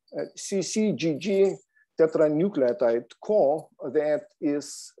conserved CCGG tetranucleotide core that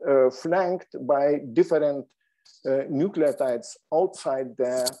is flanked by different nucleotides outside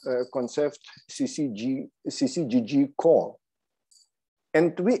the conserved CCGG core.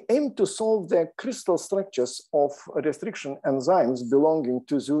 And we aim to solve the crystal structures of restriction enzymes belonging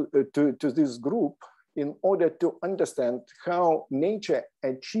to this group in order to understand how nature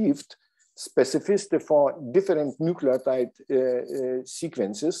achieved specificity for different nucleotide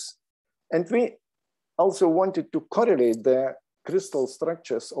sequences. And we also wanted to correlate the crystal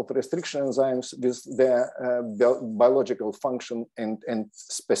structures of restriction enzymes with their biological function and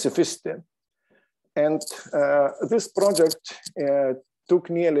specificity. And this project took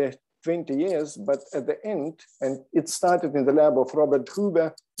nearly 20 years, but at the end, and it started in the lab of Robert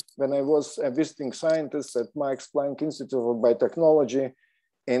Huber when I was a visiting scientist at Max Planck Institute of Biotechnology,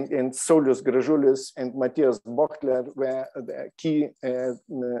 and Saulius Gražulis and Matthias Bochtler were the key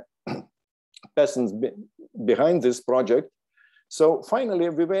persons behind this project. So finally,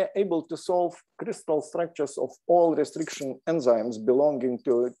 we were able to solve crystal structures of all restriction enzymes belonging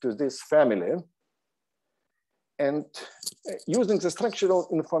to this family. And using the structural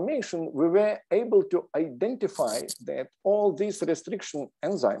information, we were able to identify that all these restriction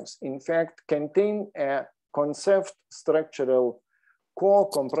enzymes, in fact, contain a conserved structural core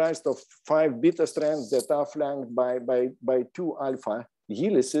comprised of 5 beta strands that are flanked by 2 alpha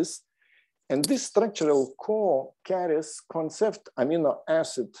helices. And this structural core carries conserved amino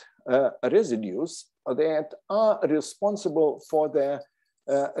acid residues that are responsible for the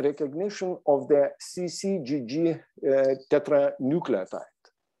recognition of the CCGG tetranucleotide.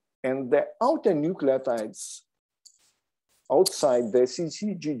 And the outer nucleotides outside the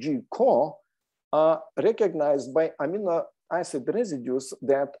CCGG core are recognized by amino acid residues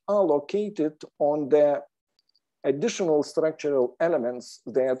that are located on the additional structural elements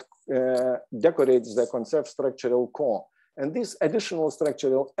that decorates the conserved structural core. And these additional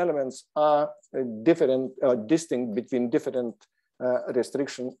structural elements are distinct between different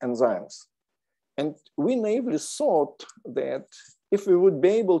restriction enzymes. And we naively thought that if we would be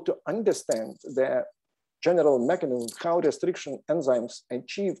able to understand the general mechanism of how restriction enzymes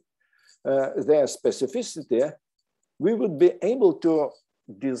achieve their specificity, we would be able to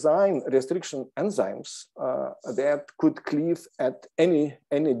design restriction enzymes that could cleave at any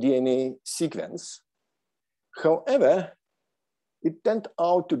DNA sequence. However, it turned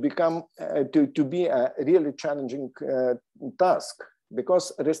out to become to be a really challenging task,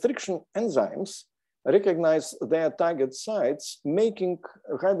 because restriction enzymes recognize their target sites, making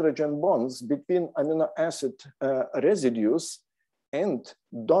hydrogen bonds between amino acid residues and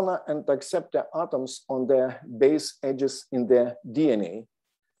donor and acceptor atoms on the base edges in the DNA.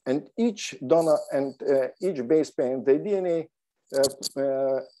 And each donor and each base pair in the DNA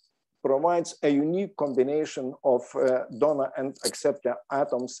provides a unique combination of donor and acceptor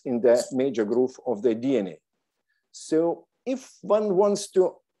atoms in the major groove of the DNA. So if one wants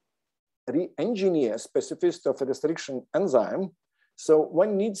to re-engineer specificity of a restriction enzyme, so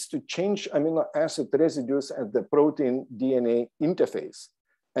one needs to change amino acid residues at the protein DNA interface.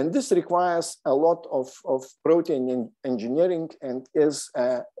 And this requires a lot of protein engineering and is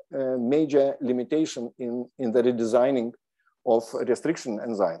a major limitation in the redesigning of restriction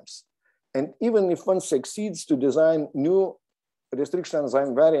enzymes. And even if one succeeds to design new restriction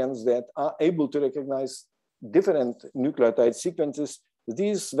enzyme variants that are able to recognize different nucleotide sequences,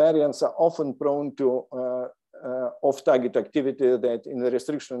 these variants are often prone to off-target activity that in the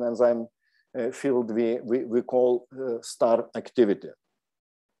restriction enzyme field we call star activity.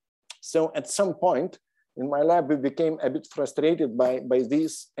 So at some point in my lab, we became a bit frustrated by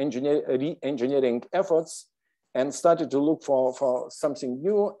these re-engineering efforts and started to look for something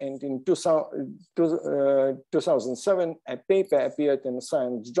new. And in 2007, a paper appeared in a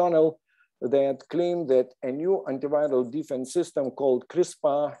Science journal that claimed that a new antiviral defense system called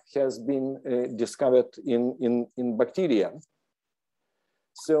CRISPR has been discovered in bacteria.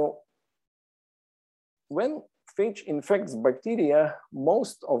 So when phage infects bacteria,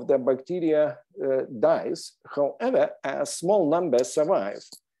 most of the bacteria dies. However, a small number survive.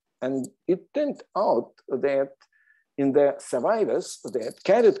 And it turned out that in the survivors that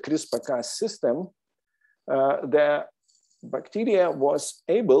carried CRISPR-Cas system, the bacteria was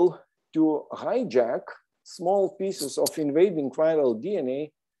able to hijack small pieces of invading viral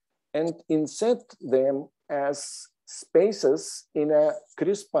DNA and insert them as spaces in a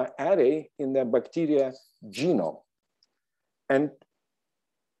CRISPR array in the bacteria genome. And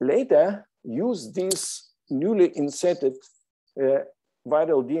later use these newly inserted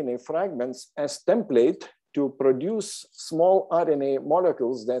viral DNA fragments as template to produce small RNA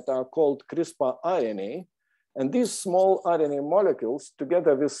molecules that are called CRISPR RNA. And these small RNA molecules,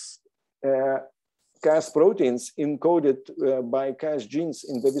 together with Cas proteins encoded by Cas genes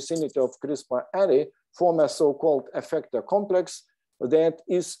in the vicinity of CRISPR array, form a so-called effector complex that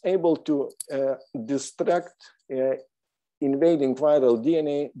is able to distract invading viral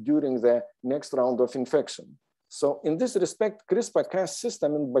DNA during the next round of infection. So in this respect, CRISPR-Cas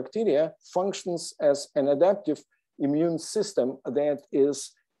system in bacteria functions as an adaptive immune system that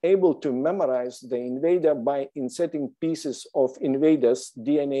is able to memorize the invader by inserting pieces of invader's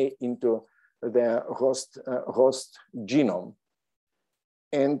DNA into the host genome.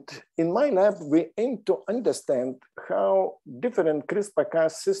 And in my lab, we aim to understand how different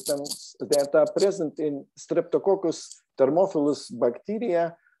CRISPR-Cas systems that are present in Streptococcus thermophilus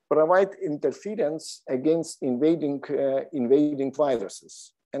bacteria provide interference against invading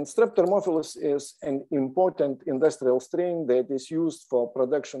viruses. And Strep thermophilus is an important industrial strain that is used for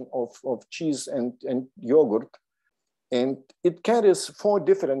production of cheese and yogurt. And it carries 4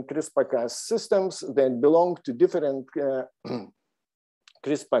 different CRISPR-Cas systems that belong to different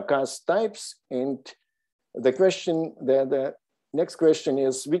CRISPR-Cas types. And the next question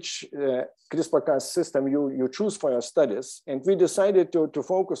is which CRISPR-Cas system you choose for your studies. And we decided to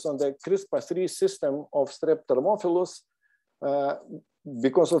focus on the CRISPR-3 system of Strep thermophilus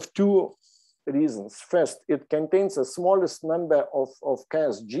because of 2 reasons. First, it contains the smallest number of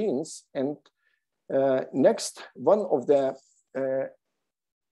Cas genes. And next, one of the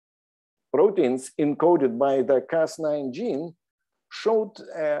proteins encoded by the Cas9 gene showed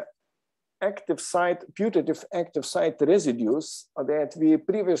putative active site residues that we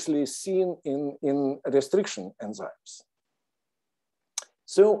previously seen in restriction enzymes.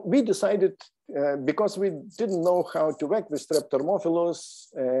 So we decided, because we didn't know how to work with Strep thermophilus,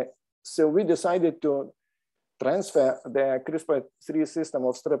 so we decided to transfer the CRISPR-3 system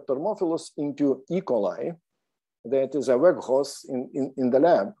of Strep thermophilus into E. coli, that is a workhorse in the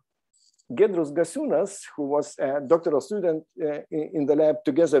lab. Giedrius Gasiūnas, who was a doctoral student in the lab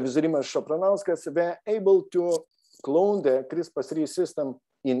together with Rimas Šapranauskas, were able to clone the CRISPR-3 system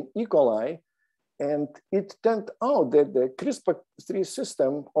in E. coli. And it turned out that the CRISPR-3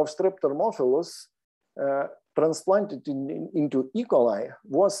 system of Strep thermophilus transplanted into E. coli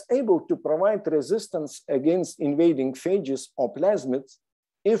was able to provide resistance against invading phages or plasmids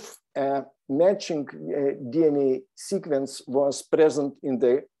if a matching DNA sequence was present in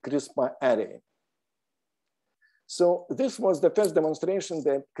the CRISPR array. So this was the first demonstration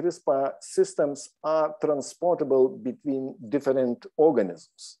that CRISPR systems are transportable between different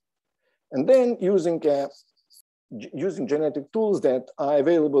organisms. And then using genetic tools that are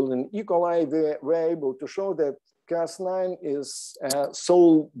available in E. coli, we were able to show that Cas9 is a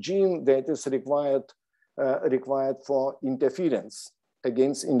sole gene that is required for interference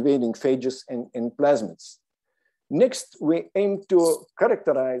against invading phages and plasmids. Next, we aim to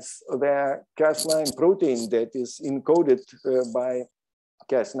characterize the Cas9 protein that is encoded by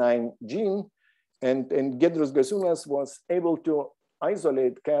Cas9 gene. And Giedrius Gasiūnas was able to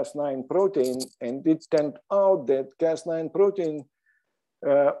isolate Cas9 protein, and it turned out that Cas9 protein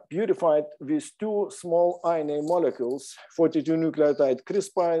purified with 2 small RNA molecules, 42 nucleotide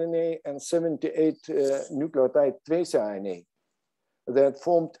CRISPR RNA and 78 nucleotide tracer RNA, that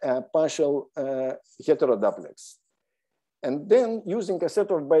formed a partial heteroduplex. And then, using a set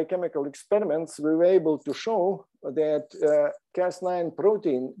of biochemical experiments, we were able to show that Cas9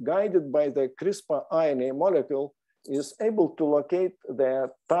 protein, guided by the CRISPR RNA molecule, is able to locate the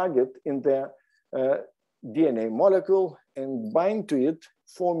target in the DNA molecule and bind to it,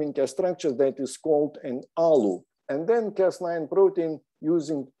 forming a structure that is called an R loop. And then Cas9 protein,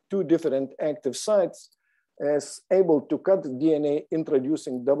 using 2 different active sites, is able to cut DNA,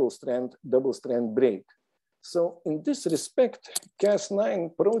 introducing double-strand break. So in this respect,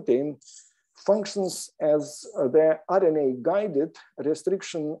 Cas9 protein functions as the RNA-guided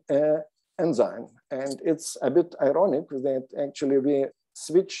restriction enzyme. And it's a bit ironic that actually we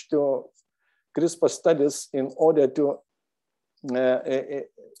switched to CRISPR studies in order to,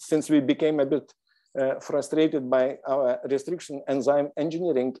 since we became a bit frustrated by our restriction enzyme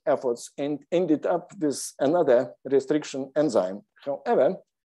engineering efforts and ended up with another restriction enzyme. However,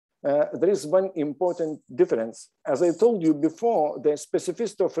 there is one important difference. As I told you before, the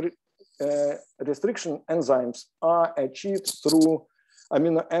specificity of restriction enzymes are achieved through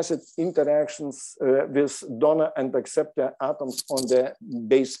amino acid interactions with donor and acceptor atoms on the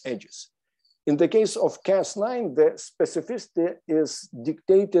base edges. In the case of Cas9, the specificity is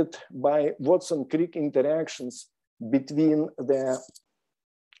dictated by Watson-Crick interactions between the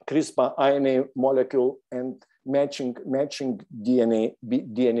CRISPR RNA molecule and matching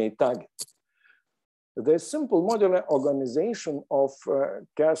DNA target. The simple modular organization of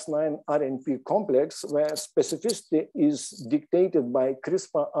Cas9 RNP complex, where specificity is dictated by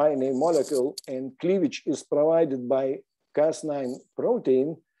CRISPR RNA molecule and cleavage is provided by Cas9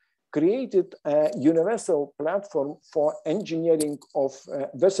 protein, created a universal platform for engineering of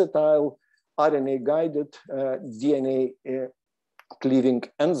versatile RNA-guided DNA cleaving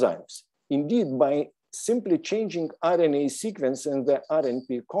enzymes. Indeed, by simply changing RNA sequence in the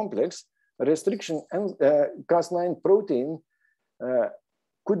RNP complex, restriction and Cas9 protein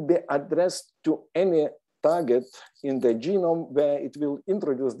could be addressed to any target in the genome where it will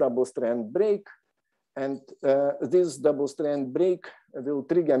introduce double-strand break, and this double-strand break will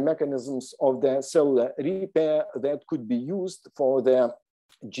trigger mechanisms of the cellular repair that could be used for the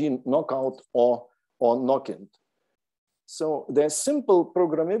gene knockout or knock-in. So the simple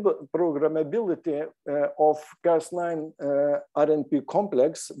programmability of Cas9 RNP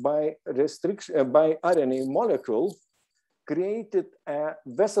complex by RNA molecule created a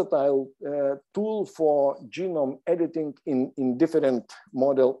versatile tool for genome editing in different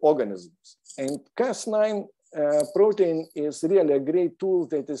model organisms. And Cas9 protein is really a great tool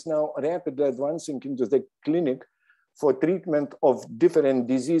that is now rapidly advancing into the clinic for treatment of different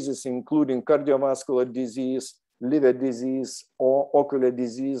diseases, including cardiovascular disease, liver disease, or ocular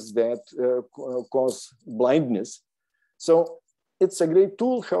disease that cause blindness. So it's a great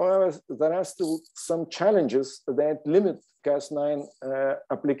tool. However, there are still some challenges that limit Cas9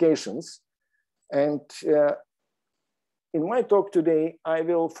 applications. And in my talk today, I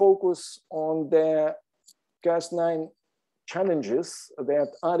will focus on the Cas9 challenges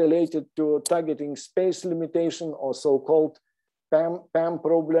that are related to targeting space limitation, or so-called PAM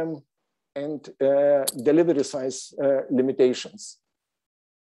problem, and delivery size limitations.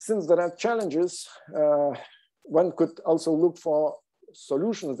 Since there are challenges, one could also look for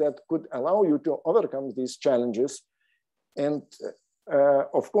solutions that could allow you to overcome these challenges. And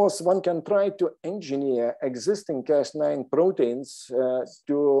of course, one can try to engineer existing Cas9 proteins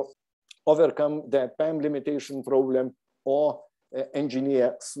to overcome the PAM limitation problem, or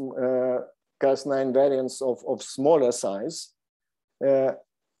engineer Cas9 variants of smaller size.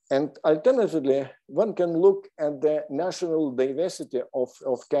 And alternatively, one can look at the national diversity of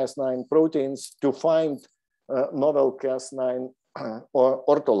Cas9 proteins to find novel Cas9 or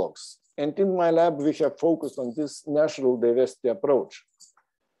orthologs. And in my lab, we have focused on this national diversity approach.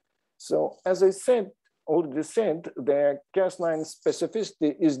 So as I already said, the Cas9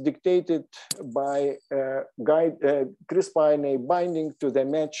 specificity is dictated by CRISPR RNA binding to the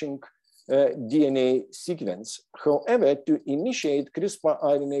matching DNA sequence. However, to initiate CRISPR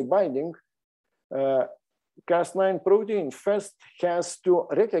RNA binding, Cas9 protein first has to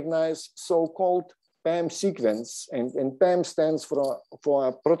recognize so-called PAM sequence, and PAM stands for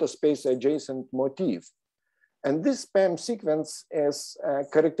a protospace adjacent motif. And this PAM sequence is a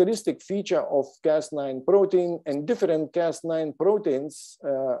characteristic feature of Cas9 protein, and different Cas9 proteins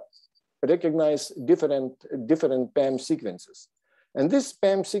recognize different PAM sequences. And this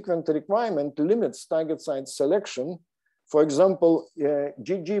PAM sequence requirement limits target site selection. For example,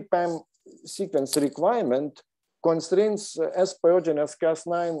 GG PAM sequence requirement constrains S-pyogenes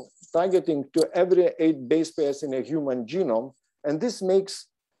Cas9 targeting to every 8 base pairs in a human genome. And this makes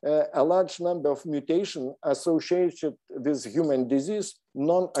a large number of mutations associated with human disease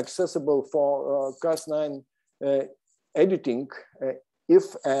non-accessible for Cas9 editing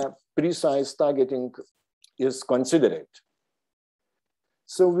if a precise targeting is considered.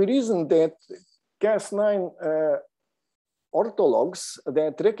 So we reason that Cas9 orthologs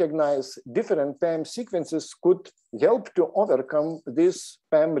that recognize different PAM sequences could help to overcome this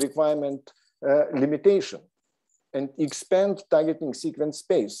PAM requirement limitation and expand targeting sequence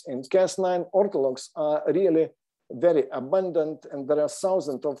space. And Cas9 orthologs are really very abundant, and there are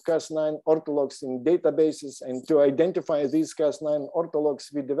thousands of Cas9 orthologs in databases. And to identify these Cas9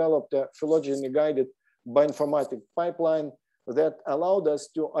 orthologs, we developed a phylogeny-guided bioinformatic pipeline that allowed us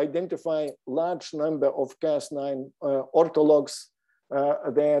to identify large number of Cas9 orthologs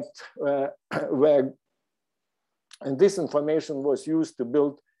that were, and this information was used to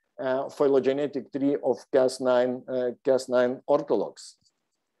build a phylogenetic tree of Cas9 orthologs.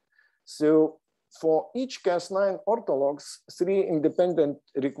 So for each Cas9 orthologs, 3 independent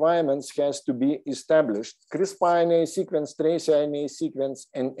requirements has to be established: CRISPR RNA sequence, tracer RNA sequence,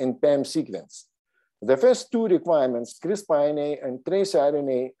 and PAM sequence. The first 2 requirements, CRISPR RNA and tracer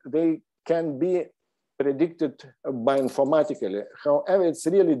RNA, they can be predicted bioinformatically. However, it's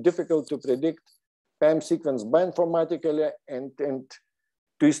really difficult to predict PAM sequence bioinformatically, and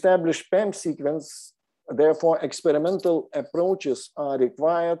to establish PAM sequence, Therefore, experimental approaches are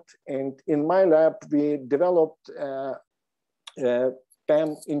required. And in my lab, we developed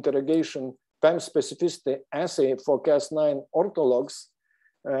PAM interrogation, PAM specificity assay for Cas9 orthologs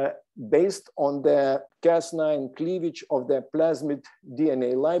based on the Cas9 cleavage of the plasmid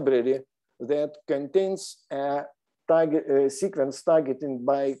DNA library that contains a sequence targeted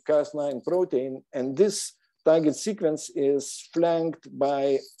by Cas9 protein. And this target sequence is flanked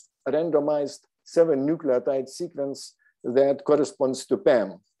by a randomized 7 nucleotide sequence that corresponds to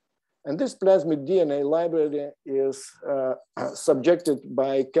PAM. And this plasmid DNA library is subjected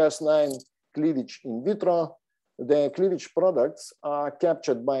by Cas9 cleavage in vitro. The cleavage products are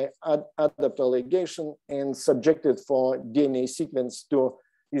captured by adaptive ligation and subjected for DNA sequence to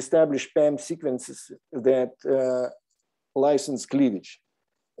establish PAM sequences that license cleavage.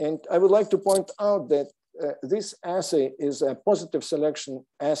 And I would like to point out that this assay is a positive selection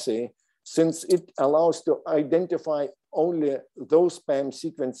assay, since it allows to identify only those PAM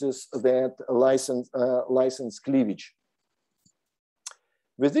sequences that license cleavage.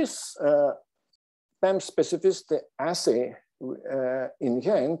 With this PAM specificity assay in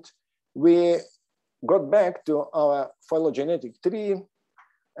hand, we got back to our phylogenetic tree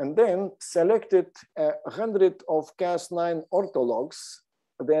and then selected 100 of Cas9 orthologs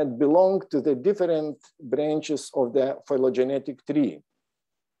that belong to the different branches of the phylogenetic tree.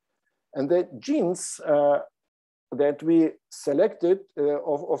 And the genes that we selected,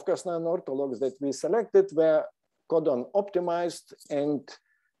 of Cas9 orthologs that we selected, were codon optimized and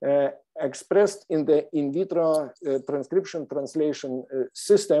expressed in the in vitro transcription translation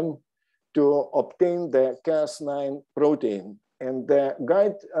system to obtain the Cas9 protein. And the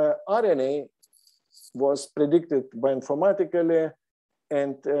guide RNA was predicted bioinformatically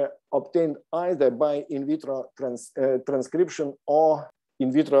and obtained either by in vitro transcription or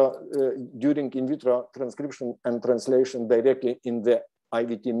in vitro during in vitro transcription and translation directly in the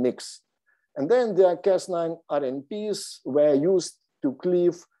IVT mix. And then the Cas9 RNPs were used to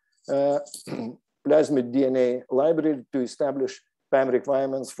cleave plasmid DNA library to establish PAM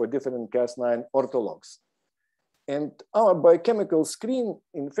requirements for different Cas9 orthologs. And our biochemical screen,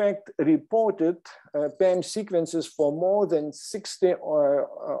 in fact, reported PAM sequences for more than 60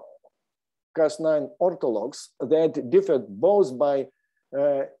 Cas9 orthologs that differed both by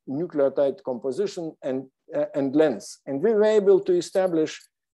nucleotide composition and length. And we were able to establish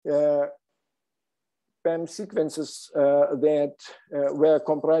PAM sequences that were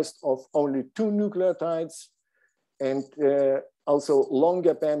comprised of only 2 nucleotides, and also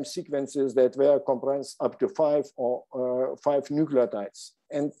longer PAM sequences that were comprised up to 5 nucleotides.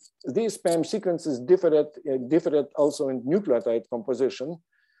 And these PAM sequences differed also in nucleotide composition.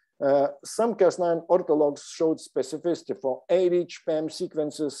 Some Cas9 orthologs showed specificity for A-rich PAM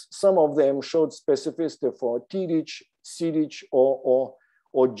sequences. Some of them showed specificity for T-rich, C-rich, or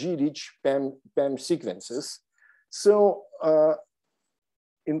G-rich PAM sequences. So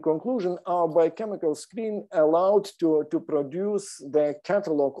in conclusion, our biochemical screen allowed to produce the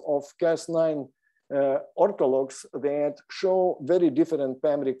catalog of Cas9 orthologs that show very different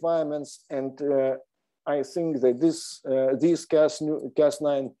PAM requirements. And I think that these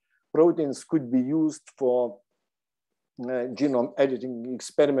Cas9 proteins could be used for genome editing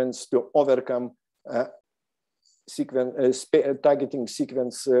experiments to overcome targeting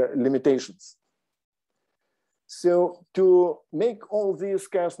sequence limitations. So to make all these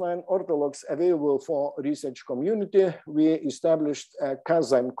Cas9 orthologs available for research community, we established a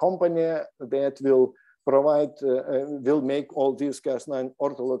Cazyme company that will provide, will make all these Cas9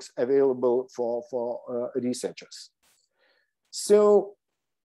 orthologs available for researchers. So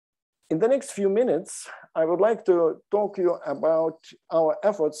in the next few minutes, I would like to talk to you about our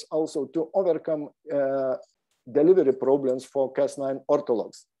efforts also to overcome delivery problems for Cas9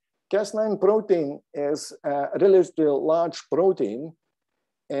 orthologs. Cas9 protein is a relatively large protein,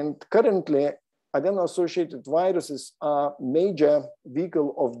 and currently adeno-associated viruses are major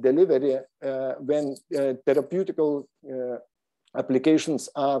vehicle of delivery when therapeutical applications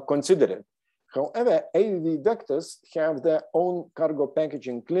are considered. However, AAV vectors have their own cargo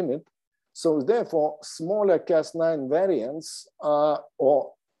packaging limit, so therefore smaller Cas9 variants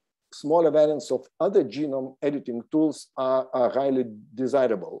or smaller variants of other genome editing tools are highly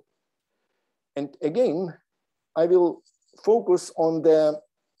desirable. And again, I will focus on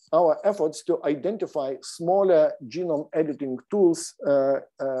our efforts to identify smaller genome editing tools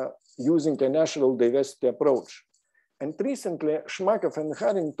using a natural diversity approach. And recently, Shmakov and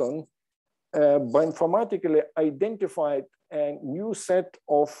Harrington bioinformatically identified a new set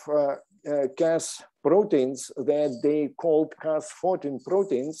of Cas proteins that they called Cas14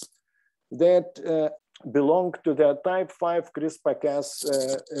 proteins that belong to the type 5 CRISPR-Cas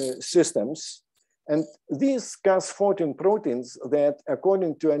systems. And these Cas14 proteins that,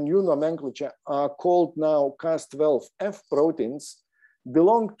 according to a new nomenclature, are called now Cas12F proteins,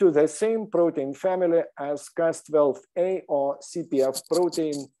 belong to the same protein family as Cas12A or CPF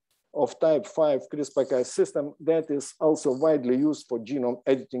protein of type 5 CRISPR-Cas system that is also widely used for genome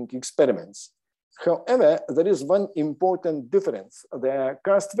editing experiments. However, there is one important difference. The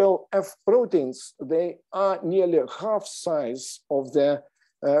Cas12F proteins, they are nearly half size of the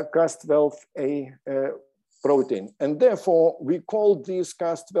Cas12A protein. And therefore, we call these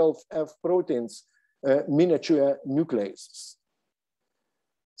Cas12F proteins miniature nucleases.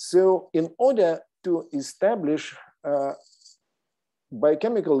 So in order to establish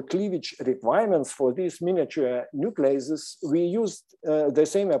biochemical cleavage requirements for these miniature nucleases, we used the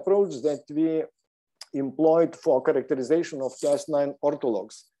same approach that we employed for characterization of Cas9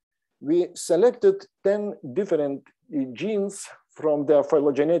 orthologs. We selected 10 different genes from the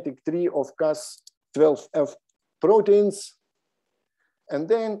phylogenetic tree of Cas12F proteins, and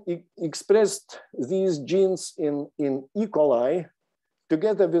then expressed these genes in E. coli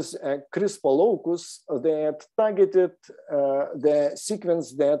together with a CRISPR locus that targeted the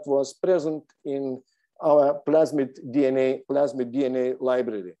sequence that was present in our plasmid DNA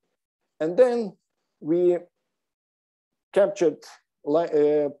library. And then we captured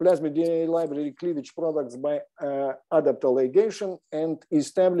plasmid DNA library cleavage products by adaptive ligation and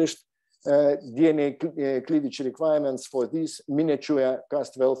established DNA cleavage requirements for these miniature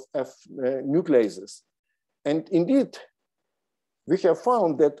Cas12F nucleases. And indeed, we have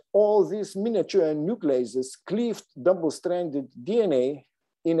found that all these miniature nucleases cleaved double-stranded DNA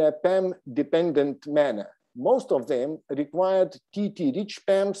in a PAM-dependent manner. Most of them required TT-rich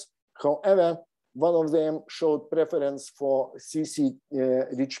PAMs. However, one of them showed preference for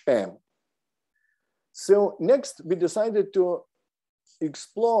CC-rich PAM. So next, we decided to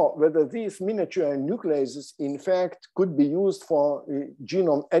explore whether these miniature nucleases, in fact, could be used for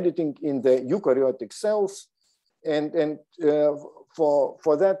genome editing in the eukaryotic cells. And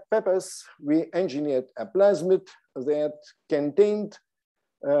for that purpose, we engineered a plasmid that contained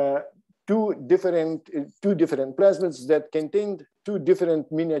two different plasmids that contained two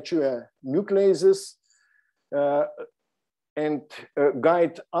different miniature nucleases and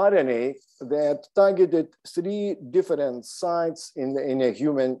guide RNA that targeted 3 different sites in a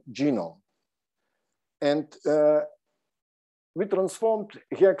human genome. And we transformed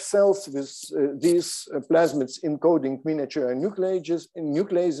HEC cells with these plasmids encoding miniature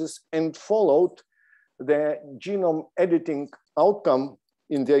nucleases and followed the genome editing outcome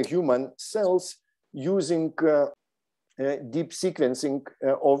in the human cells using deep sequencing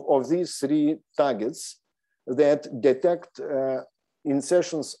of these 3 targets that detect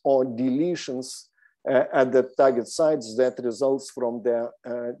insertions or deletions at the target sites that results from the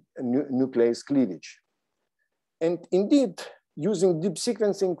nuclease cleavage. And indeed, using deep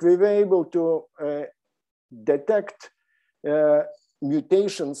sequencing, we were able to detect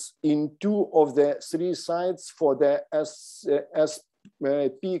mutations in 2 of the 3 sites for the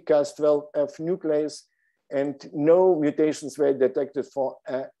SP Cas12F nuclease, and no mutations were detected for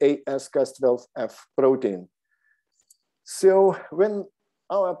AS Cas12F protein. So when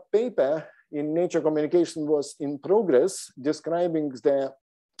our paper in Nature Communication was in progress, describing the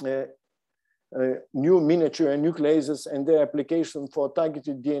new miniature nucleases and their application for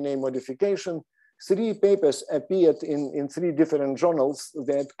targeted DNA modification, 3 papers appeared in 3 different journals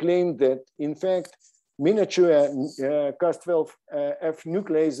that claimed that, in fact, miniature Cas12F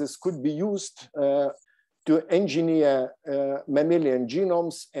nucleases could be used to engineer mammalian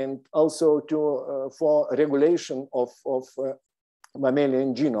genomes and also for regulation of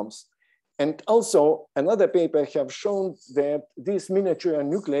mammalian genomes. And also, another paper have shown that these miniature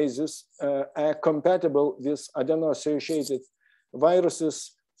nucleases are compatible with adeno-associated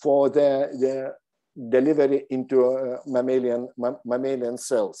viruses for the delivery into mammalian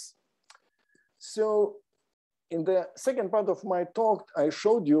cells. So in the second part of my talk, I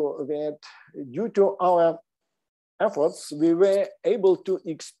showed you that due to our efforts, we were able to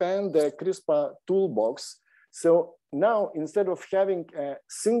expand the CRISPR toolbox. So now, instead of having a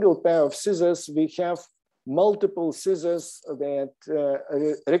single pair of scissors, we have multiple scissors that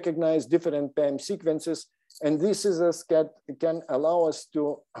recognize different PAM sequences. And these scissors can allow us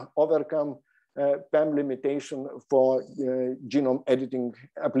to overcome PAM limitation for genome editing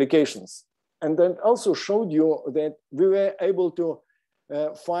applications. And then also showed you that we were able to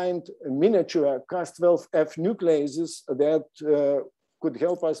find miniature Cas12F nucleases that could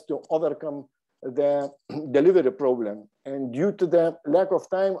help us to overcome the delivery problem. And due to the lack of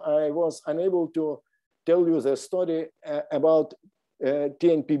time, I was unable to tell you the story about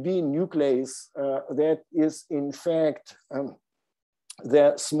TNPB nuclease that is in fact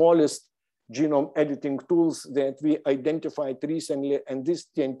the smallest genome editing tools that we identified recently, and this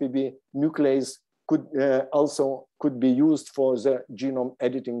TNPB nuclease could be used for the genome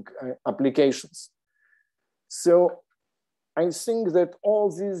editing applications. So I think that all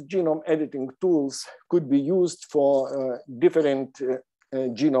these genome editing tools could be used for different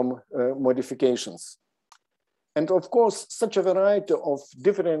genome modifications. And of course, such a variety of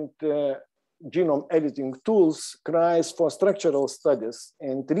different genome editing tools cries for structural studies.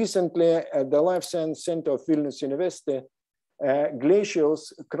 And recently at the Life Science Center of Vilnius University,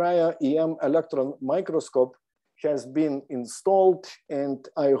 Glacios cryo-EM electron microscope has been installed. And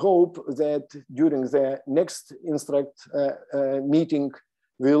I hope that during the next Instruct meeting,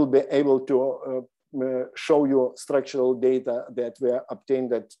 we'll be able to show you structural data that were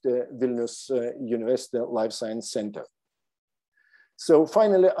obtained at the Vilnius University Life Science Center. So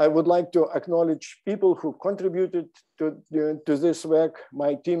finally, I would like to acknowledge people who contributed to this work,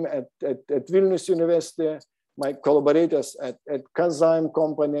 my team at Vilnius University, my collaborators at Kazime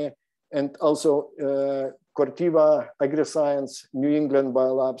Company, and also Cortiva AgriScience, New England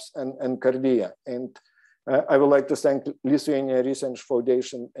Biolabs, and Cardia. And I would like to thank Lithuania Research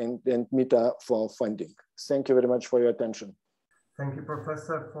Foundation and MITA for funding. Thank you very much for your attention. Thank you,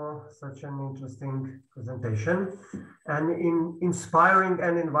 Professor, for such an interesting presentation and inspiring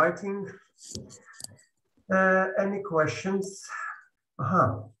and inviting. Any questions?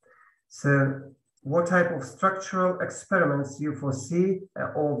 So what type of structural experiments you foresee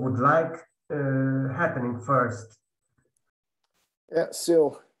or would like happening first? Yeah,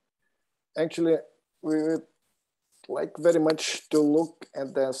 so actually, we would like very much to look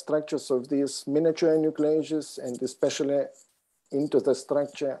at the structures of these miniature nucleases and especially into the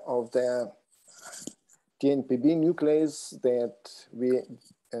structure of the TNPB nuclease that we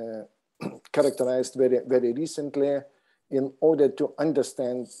characterized very recently in order to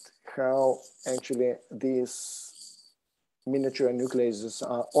understand how actually these miniature nucleases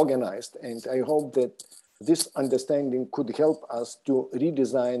are organized. And I hope that this understanding could help us to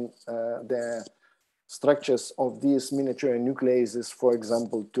redesign the structures of these miniature nucleases, for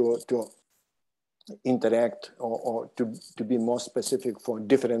example, to interact or to be more specific for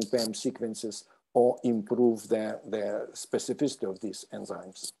different PAM sequences or improve the specificity of these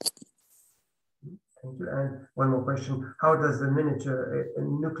enzymes. Thank you. And one more question. How does the miniature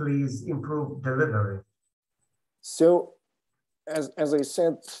nuclease improve delivery? So, as I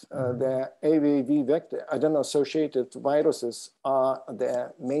said, the AAV vector, adeno-associated viruses, are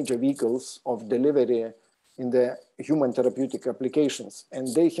the major vehicles of delivery in the human therapeutic applications, and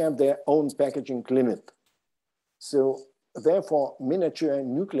they have their own packaging limit. So therefore, miniature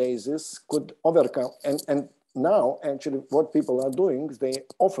nucleases could overcome, and now actually what people are doing, they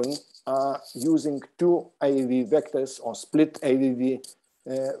often are using two AAV vectors or split AAV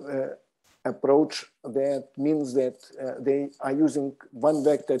approach. That means that they are using one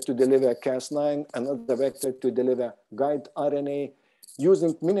vector to deliver Cas9, another vector to deliver guide RNA.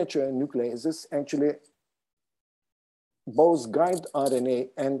 Using miniature nucleases, actually, both guide RNA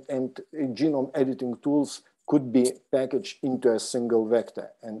and genome editing tools could be packaged into a single vector,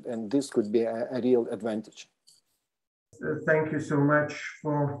 and this could be a real advantage. Thank you so much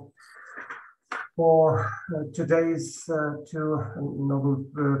for today's two noble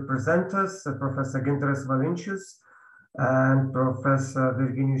presenters, Professor Gintaras Valinčius and Professor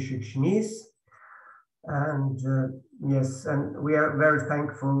Virginijus Šikšnys. And yes, and we are very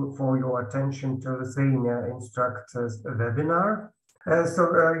thankful for your attention to Lithuania Instruct webinar. Yes,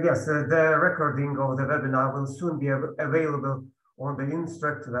 the recording of the webinar will soon be available on the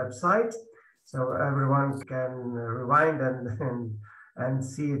Instruct website, so everyone can rewind and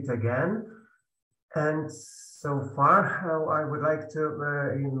see it again. And so far, I would like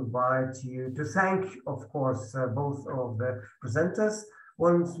to invite you to thank, of course, both of the presenters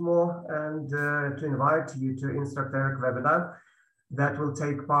once more, and to invite you to Instruct-ERIC webinar that will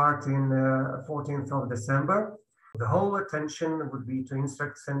take part in 14th of December. The whole attention would be to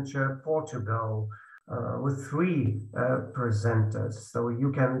Instruct Center Portugal with 3 presenters. So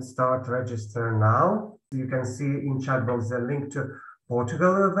you can start register now. You can see in chat box the link to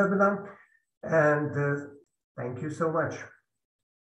Portugal webinar. And thank you so much.